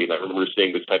this gate. I remember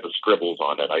seeing this type of scribbles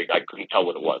on it. I couldn't tell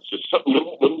what it was. Just some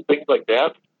little things like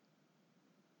that.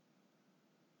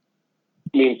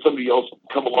 I mean, somebody else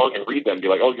come along and read them and be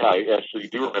like, oh, yeah, I actually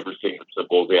do remember seeing the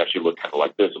symbols. They actually look kind of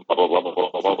like this and blah, blah, blah, blah,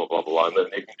 blah, blah, blah, blah, blah. And then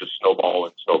they can just snowball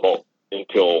and snowball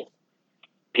until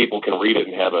people can read it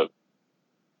and have a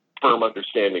firm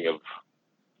understanding of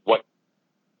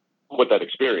what that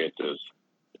experience is,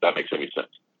 if that makes any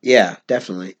sense. Yeah,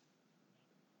 definitely.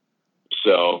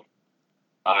 So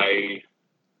it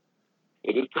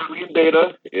is currently in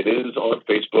beta. It is on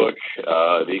Facebook,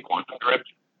 the Quantum Drift.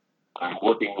 I'm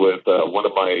working with one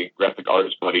of my graphic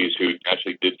artist buddies who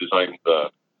actually did design the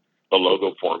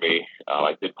logo for me.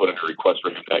 I did put in a request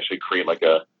for him to actually create like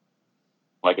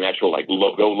an actual like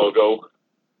logo,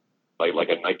 like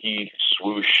a Nike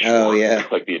swoosh, or yeah,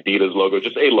 like the Adidas logo,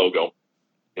 just a logo.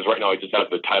 Because right now I just have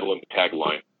the title and the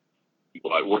tagline.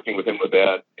 Working with him with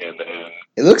that, and then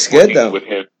it looks good though. With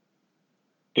him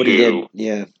what he did,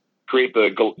 yeah, create the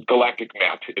galactic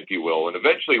map, if you will. And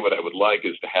eventually, what I would like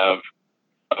is to have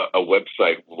a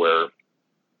website where,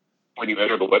 when you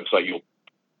enter the website, you'll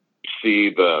see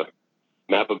the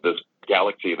map of this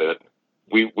galaxy that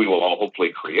we will all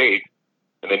hopefully create.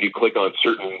 And then you click on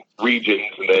certain regions,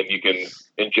 and then you can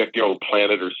inject your own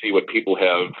planet or see what people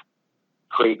have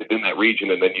created in that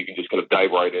region, and then you can just kind of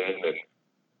dive right in and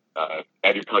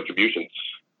add your contributions.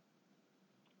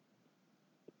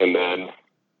 And then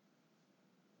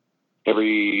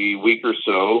every week or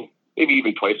so, maybe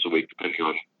even twice a week, depending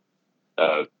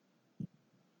on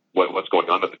what's going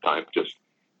on at the time, just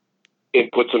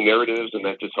input some narratives, and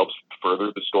that just helps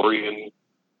further the story and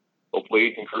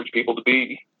hopefully encourage people to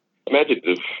be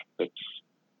imaginative. It's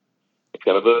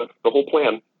kind of the whole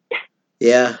plan.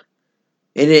 Yeah.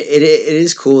 And it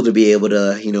is cool to be able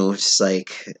to, just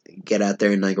like get out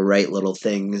there and like write little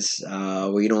things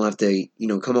where you don't have to,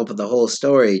 come up with the whole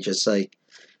story. Just like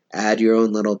add your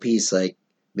own little piece. Like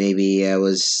maybe I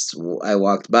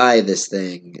walked by this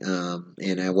thing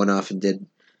and I went off and did,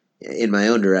 in my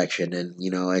own direction and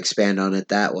expand on it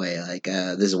that way. Like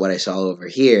this is what I saw over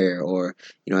here, or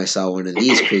I saw one of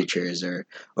these creatures, or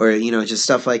just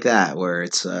stuff like that where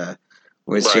it's Right.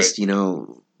 just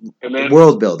And then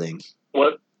world building.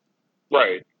 what?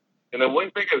 Right. And then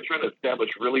one thing I was trying to establish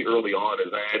really early on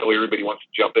is I know everybody wants to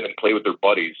jump in and play with their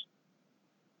buddies.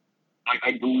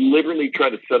 I deliberately try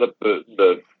to set up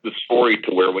the story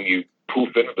to where when you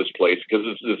poof into this place,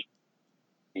 because this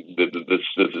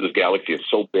galaxy is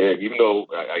so big, even though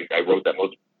I wrote that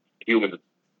most humans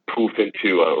poof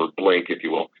into, or blink, if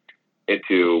you will,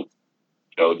 into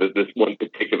this one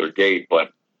particular gate,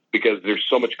 but because there's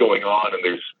so much going on and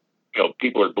there's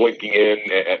people are blinking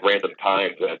in at random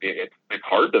times, it's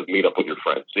hard to meet up with your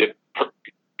friends,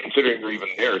 considering you're even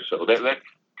there. So that's kind of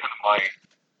my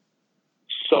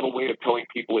subtle way of telling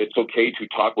people it's okay to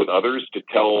talk with others, to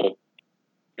tell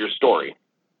your story.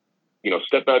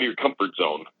 Step out of your comfort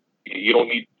zone. You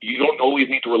don't always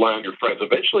need to rely on your friends.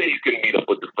 Eventually you can meet up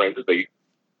with your friends if they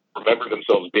remember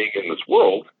themselves being in this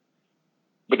world.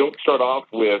 But don't start off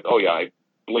with, oh yeah, I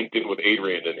blinked in with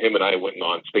Adrian and him and I went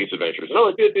on space adventures. No,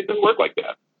 it didn't work like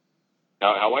that.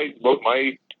 How I wrote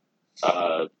my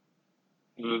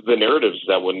the narratives is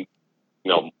that when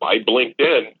I blinked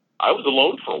in, I was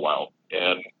alone for a while,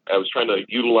 and I was trying to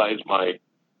utilize my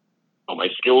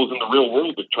skills in the real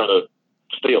world to try to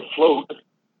stay afloat,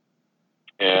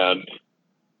 and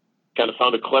kind of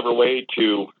found a clever way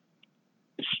to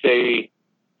stay,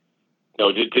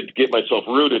 to get myself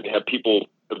rooted and have people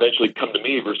eventually come to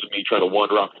me versus me trying to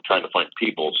wander off and trying to find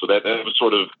people. So that was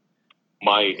sort of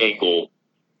my angle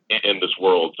in this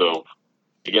world. So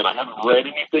again, I haven't read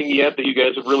anything yet that you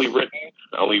guys have really written.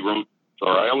 I only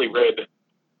read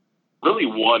really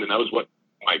one, and that was what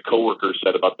my coworker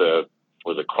said about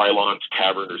was it Krylon's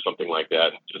Tavern or something like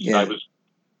that.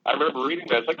 I remember reading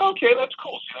that. It's like, okay, that's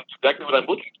cool. See, that's exactly what I'm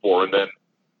looking for. And then,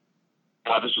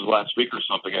 this was last week or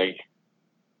something.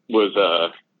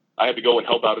 I had to go and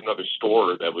help out another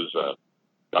store that was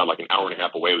like an hour and a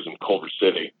half away. It was in Culver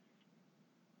City.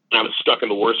 And I was stuck in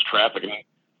the worst traffic. And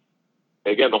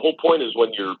again, the whole point is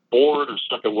when you're bored or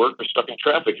stuck at work or stuck in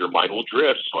traffic, your mind will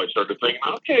drift. So I started thinking,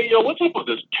 okay, what's up with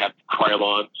this Captain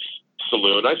Krylon's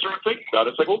saloon? I started thinking about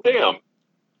it. It's like, well, damn,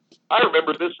 I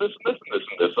remember this, and this, and this,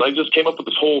 and this. And I just came up with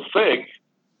this whole thing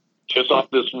just off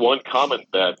this one comment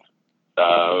that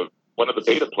one of the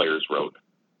beta players wrote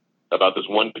about this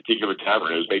one particular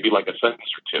tavern. It was maybe like a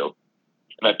sentence or two.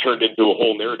 And that turned into a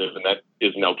whole narrative, and that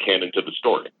is now canon to the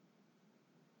story.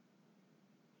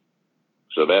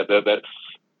 So that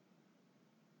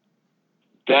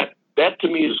to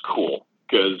me is cool,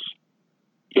 because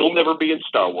you'll never be in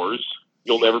Star Wars,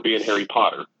 you'll never be in Harry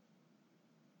Potter,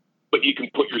 but you can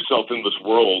put yourself in this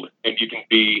world and you can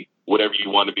be whatever you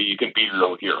want to be. You can be your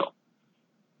own hero,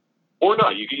 or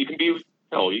not. You can be you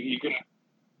can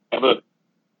have a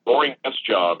boring desk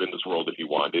job in this world if you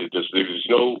want. There's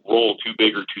no role too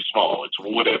big or too small. It's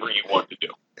whatever you want to do.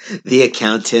 The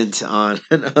accountant on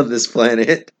this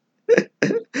planet.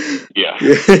 Yeah.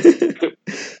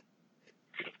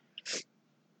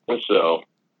 So,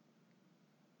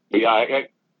 yeah,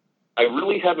 I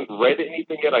really haven't read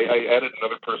anything yet. I added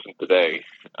another person today.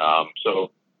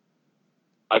 So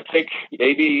I think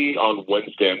maybe on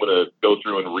Wednesday I'm going to go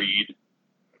through and read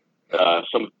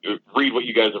what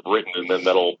you guys have written, and then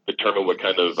that'll determine what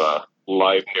kind of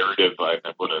live narrative I'm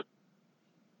going to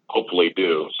hopefully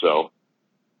do. So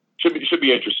should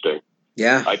be interesting.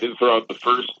 Yeah. I did throw out the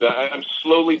first. I'm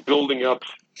slowly building up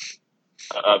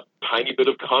a tiny bit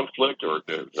of conflict, or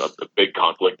a big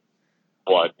conflict,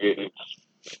 but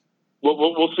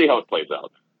we'll see how it plays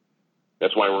out.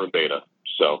 That's why we're in beta.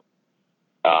 So,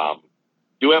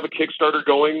 do have a Kickstarter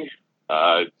going.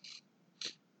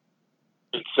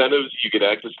 Incentives, you get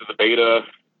access to the beta.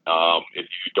 If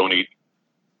you donate,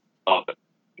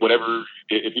 whatever,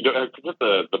 if you don't forget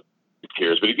the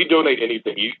tiers, but if you donate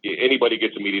anything, anybody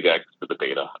gets immediate access to the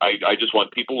beta. I just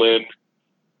want people in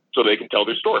so they can tell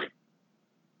their story.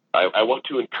 I want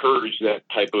to encourage that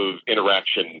type of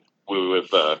interaction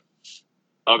with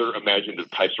other imaginative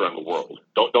types around the world.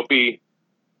 Don't be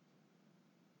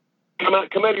come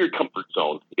out of your comfort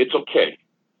zone. It's okay.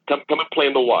 Come and play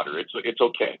in the water. It's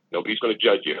okay. Nobody's going to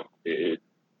judge you.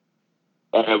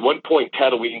 At one point,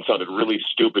 Tatooine sounded really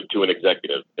stupid to an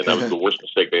executive, and that was the worst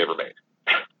mistake they ever made.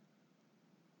 I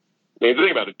mean,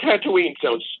 think about it. Tatooine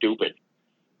sounds stupid.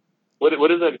 What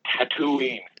is that?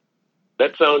 Tatooine.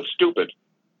 That sounds stupid,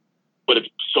 but it's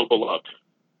so beloved.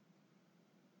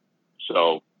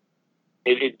 So,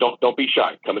 don't be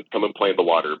shy. Come and play in the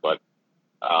water. But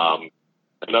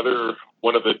another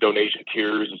one of the donation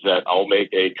tiers is that I'll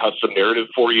make a custom narrative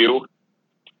for you,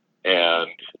 and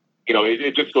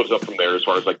it just goes up from there as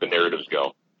far as like the narratives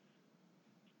go.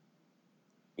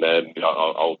 And then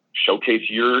I'll showcase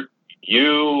you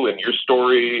and your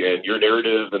story and your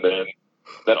narrative, and then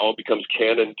that all becomes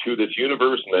canon to this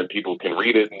universe, and then people can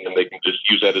read it, and then they can just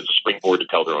use that as a springboard to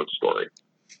tell their own story.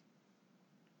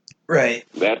 Right.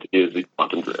 That is the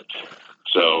Quantum Drift.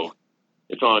 So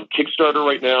it's on Kickstarter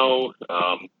right now.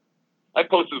 I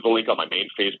posted the link on my main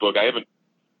Facebook. I haven't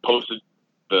posted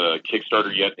the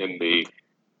Kickstarter yet in the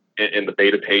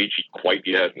beta page quite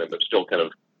yet, and I'm still kind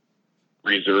of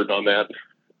reserved on that.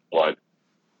 But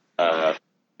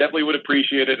definitely would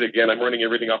appreciate it. Again, I'm running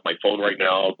everything off my phone right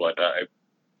now, but I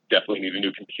definitely need a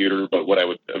new computer. But what I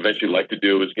would eventually like to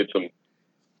do is get some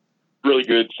really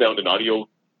good sound and audio,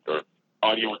 or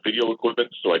audio and video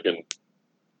equipment, so I can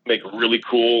make really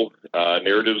cool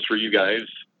narratives for you guys.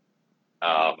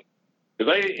 Because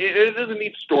it is a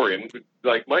neat story, and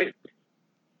like my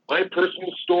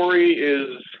personal story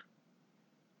is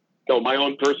my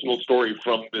own personal story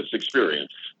from this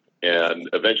experience. And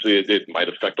eventually it might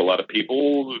affect a lot of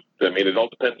people. I mean, it all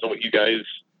depends on what you guys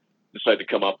decide to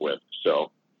come up with. So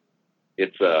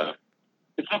it's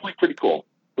definitely pretty cool.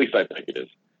 At least I think it is.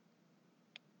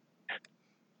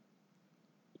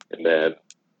 And then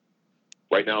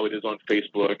right now it is on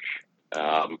Facebook.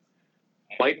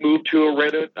 Might move to a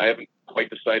Reddit. I haven't quite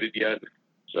decided yet.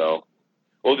 So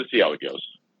we'll just see how it goes.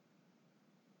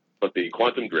 But the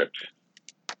Quantum Drift,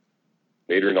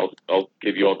 Adrian, I'll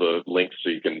give you all the links so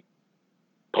you can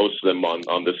post them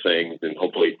on this thing, and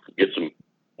hopefully get some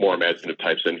more imaginative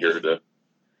types in here to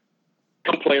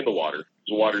come play in the water.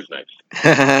 The water's nice.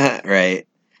 Right.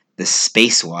 The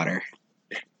space water.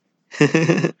 So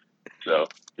the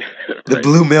right.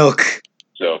 blue milk.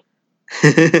 So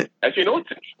actually,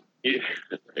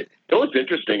 what's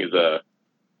interesting is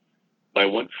my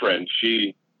one friend,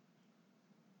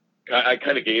 I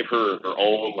kind of gave her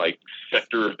own like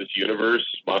sector of this universe,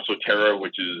 Maso Terra,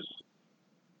 which is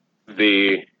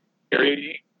the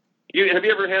area. Have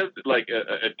you ever had like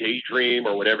a daydream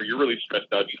or whatever? You're really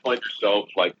stressed out. You find yourself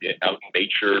like out in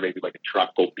nature, maybe like a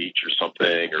tropical beach or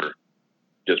something, or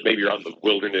just maybe you're out in the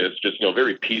wilderness, just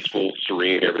very peaceful,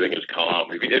 serene. Everything is calm.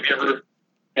 Have you ever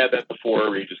had that before,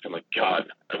 where you just kind of like, God,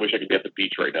 I wish I could be at the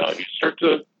beach right now, and you start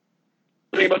to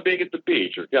think about being at the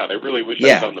beach, or God, I really wish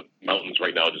I was on the mountains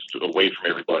right now, just away from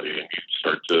everybody, and you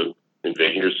start to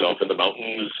envision yourself in the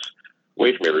mountains,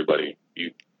 away from everybody.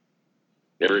 You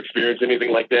never experienced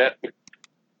anything like that?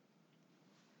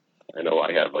 I know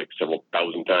I have like several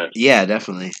thousand times. Yeah,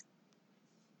 definitely.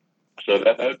 So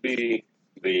that would be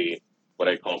the what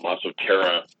I call Maso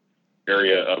Terra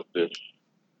area of this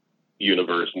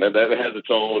universe, and that has its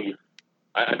own.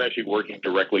 I'm actually working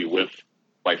directly with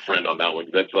my friend on that one.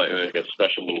 That's like a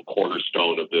special little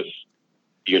cornerstone of this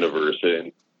universe,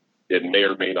 and it may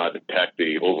or may not impact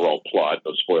the overall plot.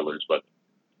 No spoilers, but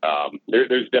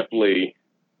there's definitely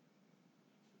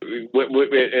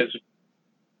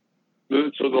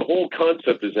so the whole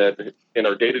concept is that in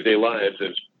our day-to-day lives,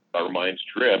 as our minds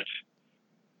drift,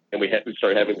 and we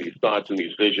start having these thoughts and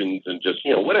these visions and just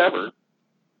whatever.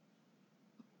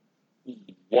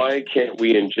 Why can't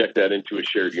we inject that into a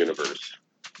shared universe?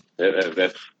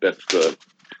 That's the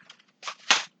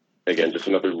again just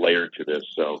another layer to this.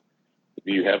 So if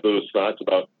you have those thoughts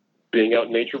about being out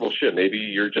in nature, well, shit, maybe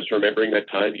you're just remembering that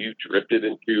time you drifted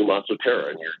into Maso Terra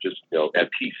and you're just at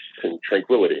peace and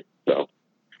tranquility. So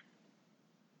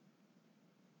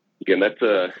again, that's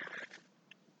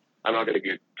I'm not going to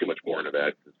get too much more into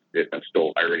that. I'm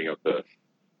still ironing out the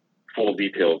full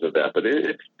details of that, but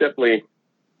it's definitely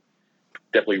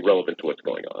relevant to what's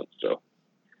going on. So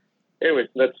anyway,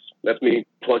 that's me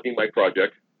plugging my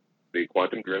project, the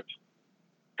Quantum Drift.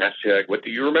 Hashtag, what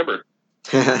do you remember?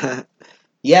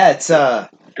 Yeah, it's a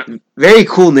very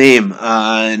cool name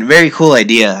and a very cool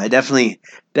idea. I definitely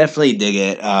dig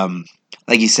it.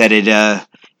 Like you said, it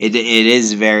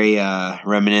is very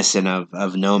reminiscent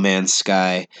of No Man's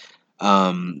Sky.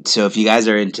 So if you guys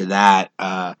are into that,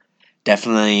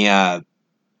 definitely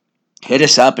hit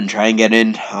us up and try and get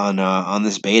in on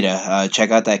this beta. Check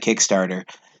out that Kickstarter.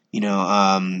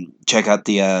 Check out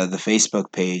the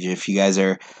Facebook page. If you guys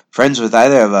are friends with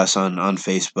either of us on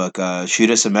Facebook, shoot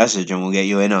us a message and we'll get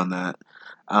you in on that.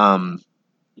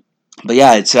 But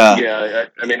yeah, it's yeah.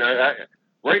 I mean,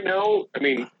 right now, I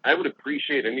mean, I would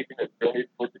appreciate anything that's donated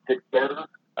towards the Kickstarter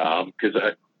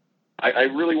because I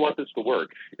really want this to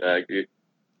work. The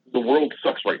world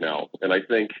sucks right now, and I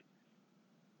think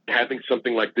having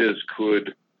something like this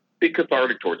could be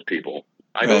cathartic towards people.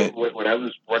 I know when I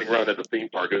was running around at the theme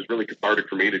park, it was really cathartic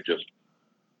for me to just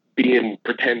be in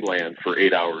pretend land for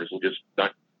 8 hours and just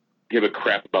not give a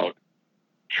crap about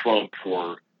Trump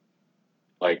or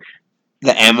like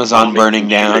The Amazon bombings burning and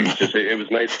down. shootings. Just it was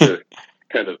nice to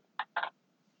kind of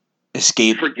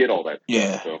Escape. forget all that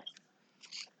Yeah. stuff.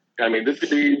 So, I mean, this could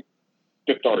be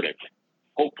cathartic,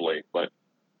 hopefully, but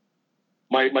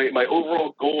my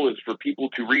overall goal is for people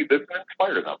to read this and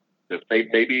inspire them. If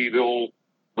maybe they'll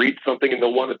read something and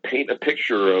they'll want to paint a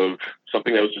picture of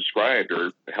something that was described,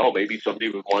 or hell, maybe somebody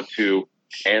would want to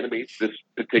animate this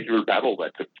particular battle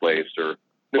that took place, or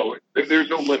there's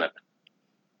no limit.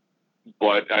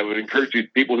 But I would encourage you,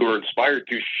 people who are inspired,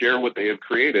 to share what they have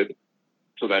created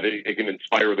so that it can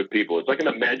inspire other people. It's like an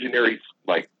imaginary,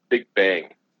 like, Big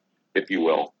Bang, if you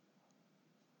will.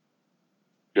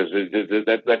 Because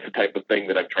that's the type of thing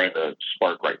that I'm trying to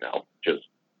spark right now. Just,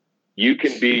 you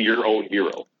can be your own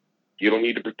hero. You don't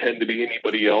need to pretend to be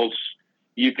anybody else.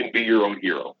 You can be your own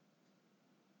hero.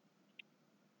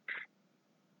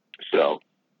 So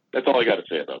that's all I got to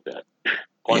say about that.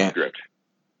 Quantum Drift.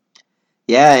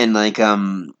 Yeah, and like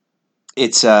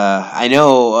it's I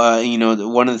know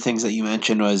one of the things that you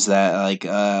mentioned was that like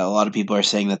a lot of people are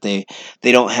saying that they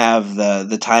don't have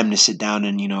the time to sit down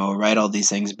and write all these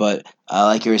things, but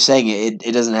like you were saying,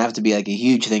 it doesn't have to be like a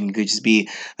huge thing. It could just be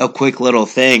a quick little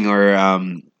thing. Or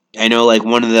I know like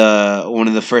one of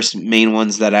the first main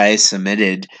ones that I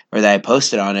submitted or that I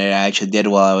posted on it, I actually did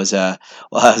while I was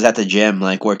at the gym,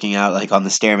 like working out, like on the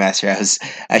Stairmaster. I was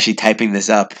actually typing this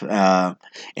up,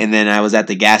 and then I was at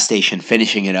the gas station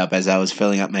finishing it up as I was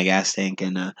filling up my gas tank,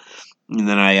 and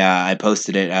then I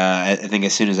posted it. I think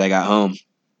as soon as I got home.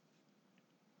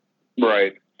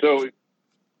 Right. So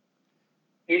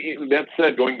that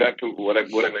said, going back to what I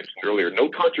mentioned earlier, no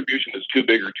contribution is too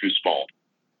big or too small.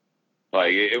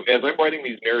 Like, as I'm writing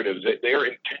these narratives, they are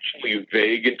intentionally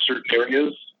vague in certain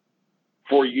areas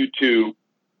for you to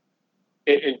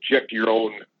inject your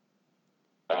own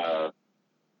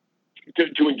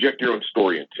to inject your own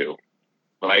story into.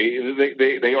 Like,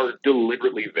 they are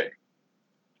deliberately vague.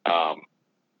 And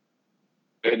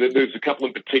there's a couple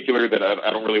in particular that I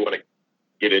don't really want to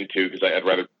get into, because I'd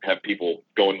rather have people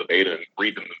go in the beta and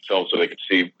read them themselves so they can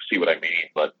see what I mean.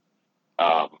 But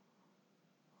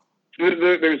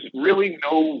there's really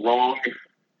no wrong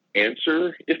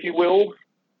answer, if you will.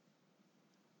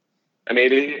 I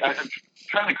mean, I'm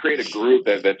trying to create a group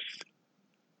that's,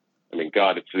 I mean,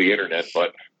 God, it's the internet,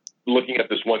 but looking at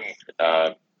this one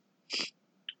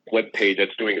web page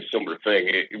that's doing a similar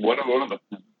thing, one of the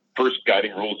first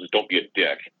guiding rules is don't be a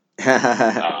dick.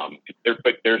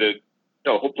 They're to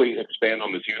hopefully expand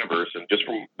on this universe, and just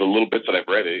from the little bits that I've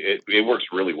read, it works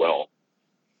really well.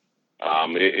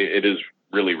 It is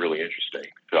really, really interesting.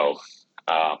 So,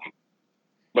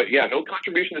 but yeah, no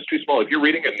contribution is too small. If you're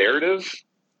reading a narrative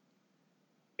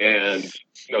and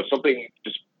something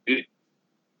just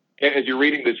as you're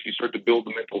reading this, you start to build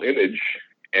the mental image,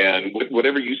 and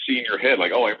whatever you see in your head,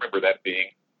 like, oh, I remember that being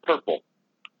purple.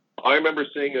 I remember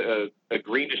seeing a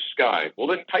greenish sky. Well,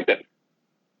 then type it.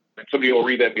 And somebody will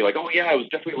read that and be like, oh yeah, it was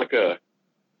definitely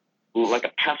like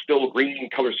a pastel green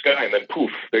color sky, and then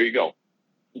poof, there you go.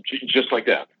 Just like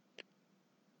that.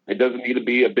 It doesn't need to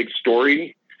be a big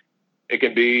story. It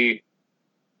can be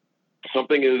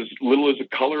something as little as a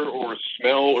color or a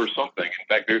smell or something. In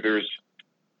fact, there's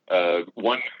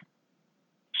one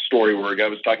story where a guy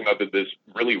was talking about that this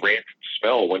really rancid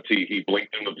smell once he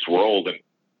blinked into this world, and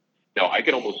I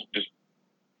could almost just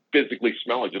physically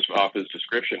smell it just off his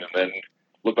description, and then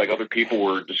looked like other people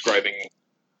were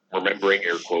remembering,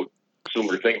 air quote,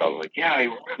 similar thing about it. Like, yeah, I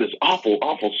remember this awful,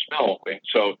 awful smell. And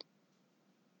so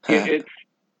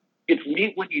it's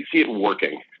neat when you see it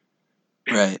working.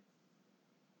 Right.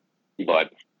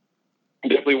 But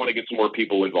definitely want to get some more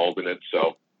people involved in it.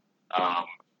 So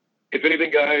if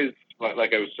anything, guys,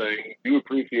 like I was saying, do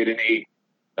appreciate any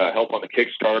help on the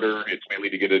Kickstarter. It's mainly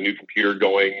to get a new computer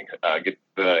going, get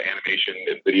the animation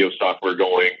and video software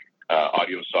going,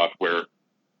 audio software,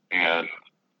 and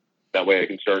that way I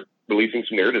can start releasing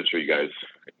some narratives for you guys.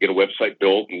 Get a website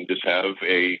built and just have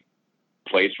a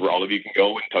place where all of you can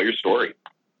go and tell your story.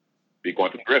 Be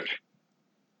Quantum Drift.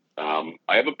 I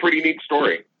have a pretty neat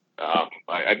story.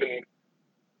 I've been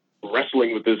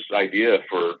wrestling with this idea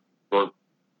for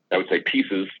I would say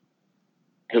pieces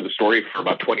of the story for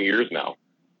about 20 years now.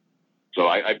 So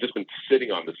I've just been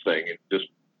sitting on this thing and just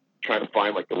trying to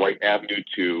find like the right avenue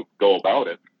to go about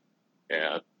it.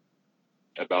 And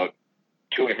about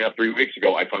 2.5, 3 weeks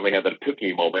ago, I finally had that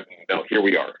epiphany moment, and now here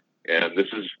we are. And this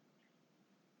is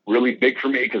really big for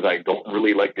me because I don't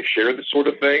really like to share this sort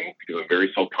of thing because I'm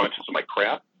very self-conscious of my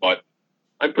crap, but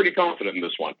I'm pretty confident in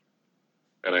this one,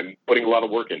 and I'm putting a lot of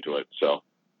work into it. So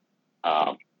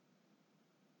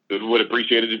would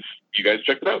appreciate it if you guys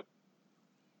checked it out.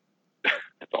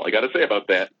 That's all I got to say about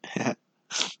that.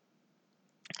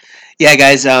 Yeah,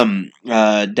 guys.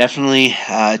 Definitely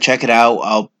check it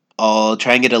out. I'll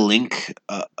try and get a link,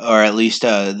 or at least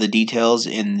the details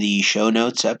in the show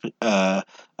notes of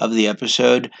the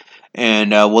episode, and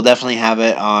we'll definitely have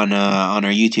it on our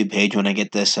YouTube page when I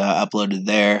get this uploaded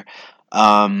there.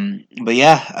 But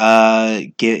yeah,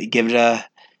 give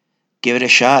it a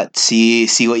shot.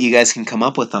 See what you guys can come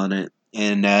up with on it,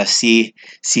 and see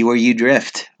where you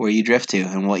drift to,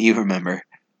 and what you remember.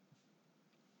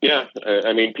 Yeah,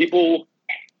 I mean, people.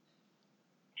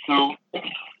 So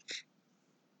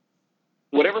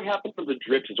whatever happened to the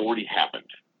drift has already happened.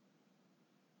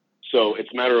 So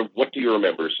it's a matter of what do you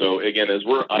remember. So again, as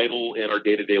we're idle in our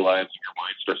day-to-day lives, your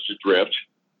mind starts to drift.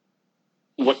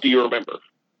 What do you remember?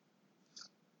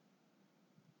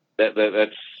 That's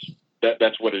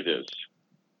what it is.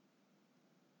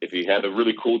 If you had a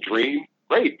really cool dream,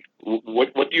 great.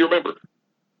 What do you remember?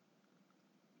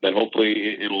 Then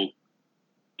hopefully it'll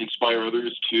inspire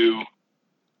others to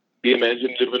be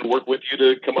imaginative and work with you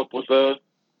to come up with a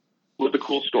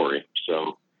cool story.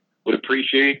 So would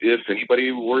appreciate if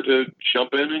anybody were to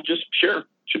jump in and just share.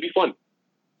 Should be fun.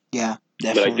 Yeah,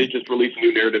 definitely. But I did just release a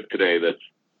new narrative today that's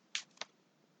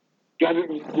God,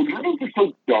 the narratives are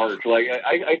so dark. Like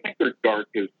I think they're dark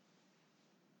because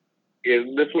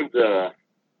this one's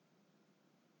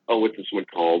what's this one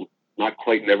called? Not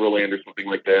Quite Neverland or something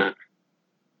like that.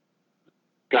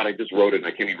 God, I just wrote it and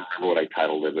I can't even remember what I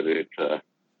titled it, but it's I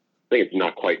think it's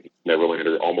Not Quite Neverland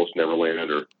or Almost Neverland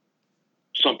or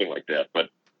something like that. But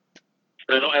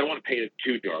I don't want to paint it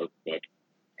too dark, but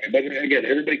again,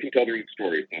 everybody can tell their own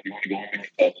stories. So if you want to go in there and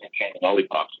tell some shot of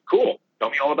lollipops, cool. Tell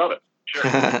me all about it.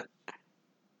 Sure.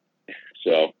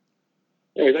 So,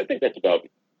 anyways, I think that's about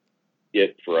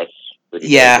it for us.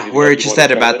 Yeah, we're just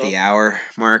at about the hour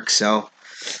mark, so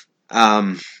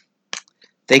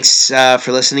thanks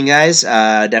for listening, guys.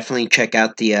 Definitely check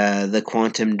out the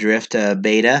Quantum Drift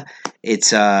beta.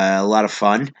 It's a lot of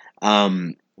fun.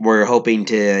 We're hoping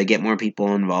to get more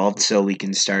people involved so we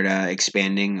can start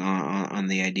expanding on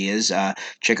the ideas.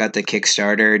 Check out the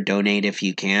Kickstarter, donate if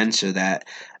you can, so that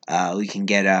we can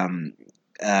get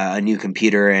a new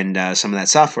computer and some of that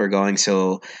software going,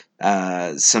 so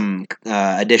some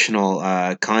additional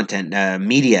content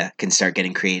media can start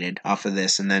getting created off of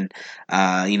this, and then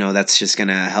that's just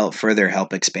gonna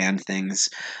help expand things.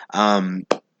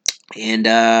 And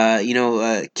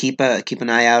keep an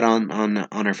eye out on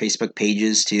our Facebook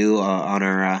pages too. On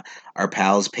our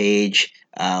pals page,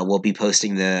 we'll be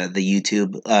posting the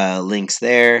YouTube links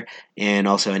there, and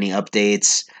also any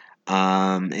updates.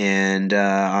 And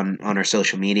on our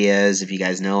social medias, if you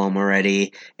guys know them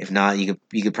already. If not, you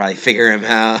could probably figure them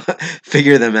out.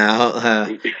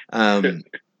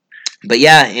 But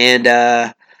yeah,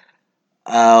 and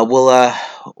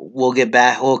we'll get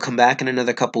back. We'll come back in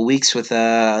another couple weeks with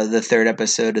the third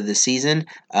episode of the season.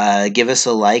 Give us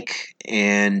a like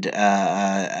and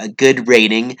a good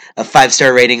rating, a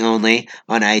 5-star rating only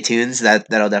on iTunes.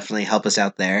 That'll definitely help us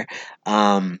out there.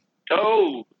 Oh,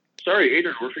 sorry,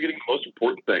 Adrian, we're forgetting the most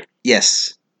important thing.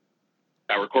 Yes.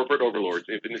 Our corporate overlords,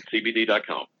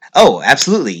 InfiniteCBD.com. Oh,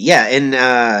 absolutely, yeah, and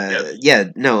yes. Yeah,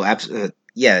 no, absolutely.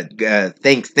 Yeah,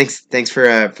 thanks for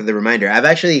the reminder. I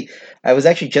was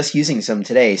actually just using some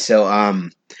today. So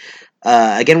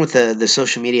again with the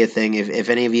social media thing, if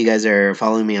any of you guys are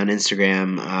following me on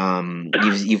Instagram,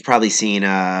 you've probably seen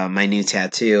my new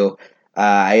tattoo.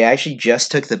 I actually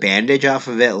just took the bandage off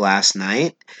of it last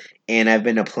night, and I've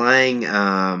been applying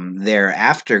their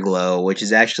Afterglow, which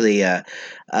is actually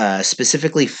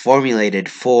specifically formulated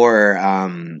for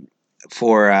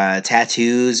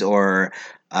tattoos or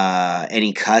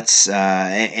any cuts,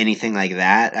 anything like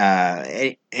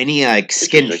that, any like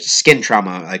skin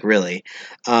trauma, like really,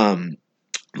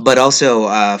 but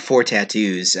also for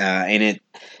tattoos, and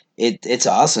it's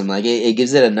awesome. Like it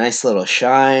gives it a nice little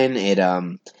shine.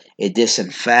 It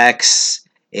disinfects.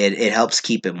 It helps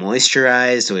keep it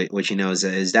moisturized, which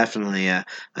is definitely an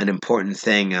important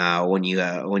thing when you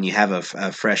have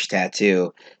a fresh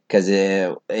tattoo, because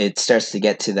it starts to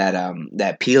get to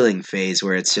that peeling phase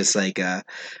where it's just like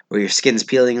where your skin's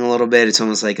peeling a little bit. It's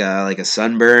almost like a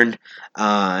sunburn,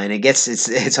 and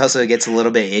it's also gets a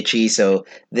little bit itchy. So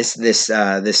this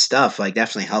stuff like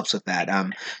definitely helps with that.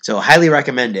 So highly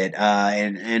recommend it.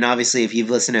 And obviously, if you've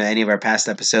listened to any of our past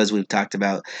episodes, we've talked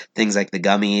about things like the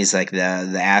gummies, like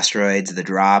the asteroids, the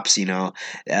drops. You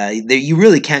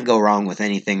really can't go wrong with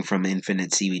anything from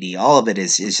Infinite CBD. All of it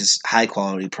is just high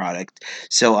quality product.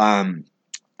 So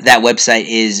that website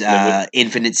is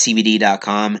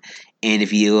infinitecbd.com. And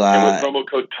if you and with promo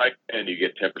code TIDE10, you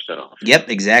get 10% off. Yep,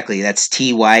 exactly. That's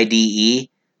TYDE10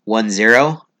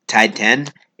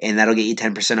 TIDE10. and that'll get you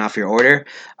 10% off your order.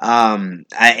 One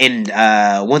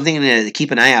thing to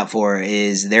keep an eye out for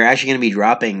is they're actually going to be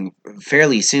dropping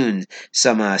fairly soon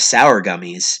some sour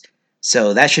gummies.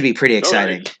 So that should be pretty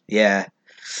exciting. Nice. Yeah.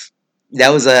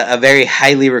 That was a very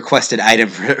highly requested item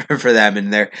for them,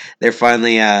 and they're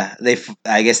finally I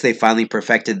guess they finally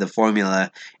perfected the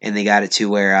formula, and they got it to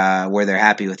where they're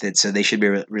happy with it. So they should be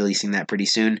releasing that pretty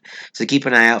soon. So keep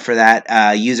an eye out for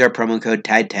that. Use our promo code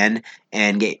Tide10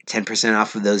 and get 10%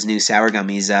 off of those new sour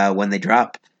gummies when they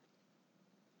drop.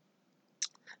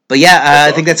 But yeah,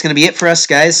 I think that's going to be it for us,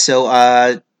 guys.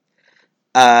 So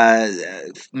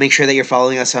make sure that you're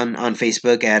following us on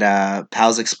Facebook at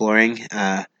Pals Exploring.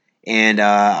 And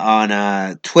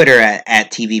on Twitter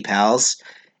at TV Pals,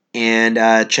 and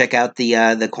check out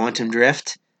the Quantum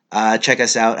Drift. Check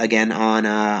us out again on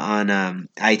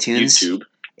iTunes, YouTube,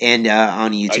 and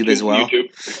on YouTube as well.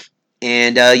 YouTube.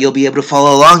 And you'll be able to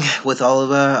follow along with all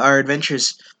of our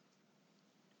adventures.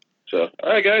 So,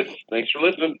 all right, guys, thanks for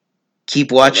listening.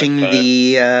 Keep watching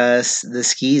the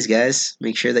skis, guys.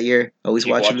 Make sure that you're always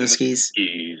watching the skis.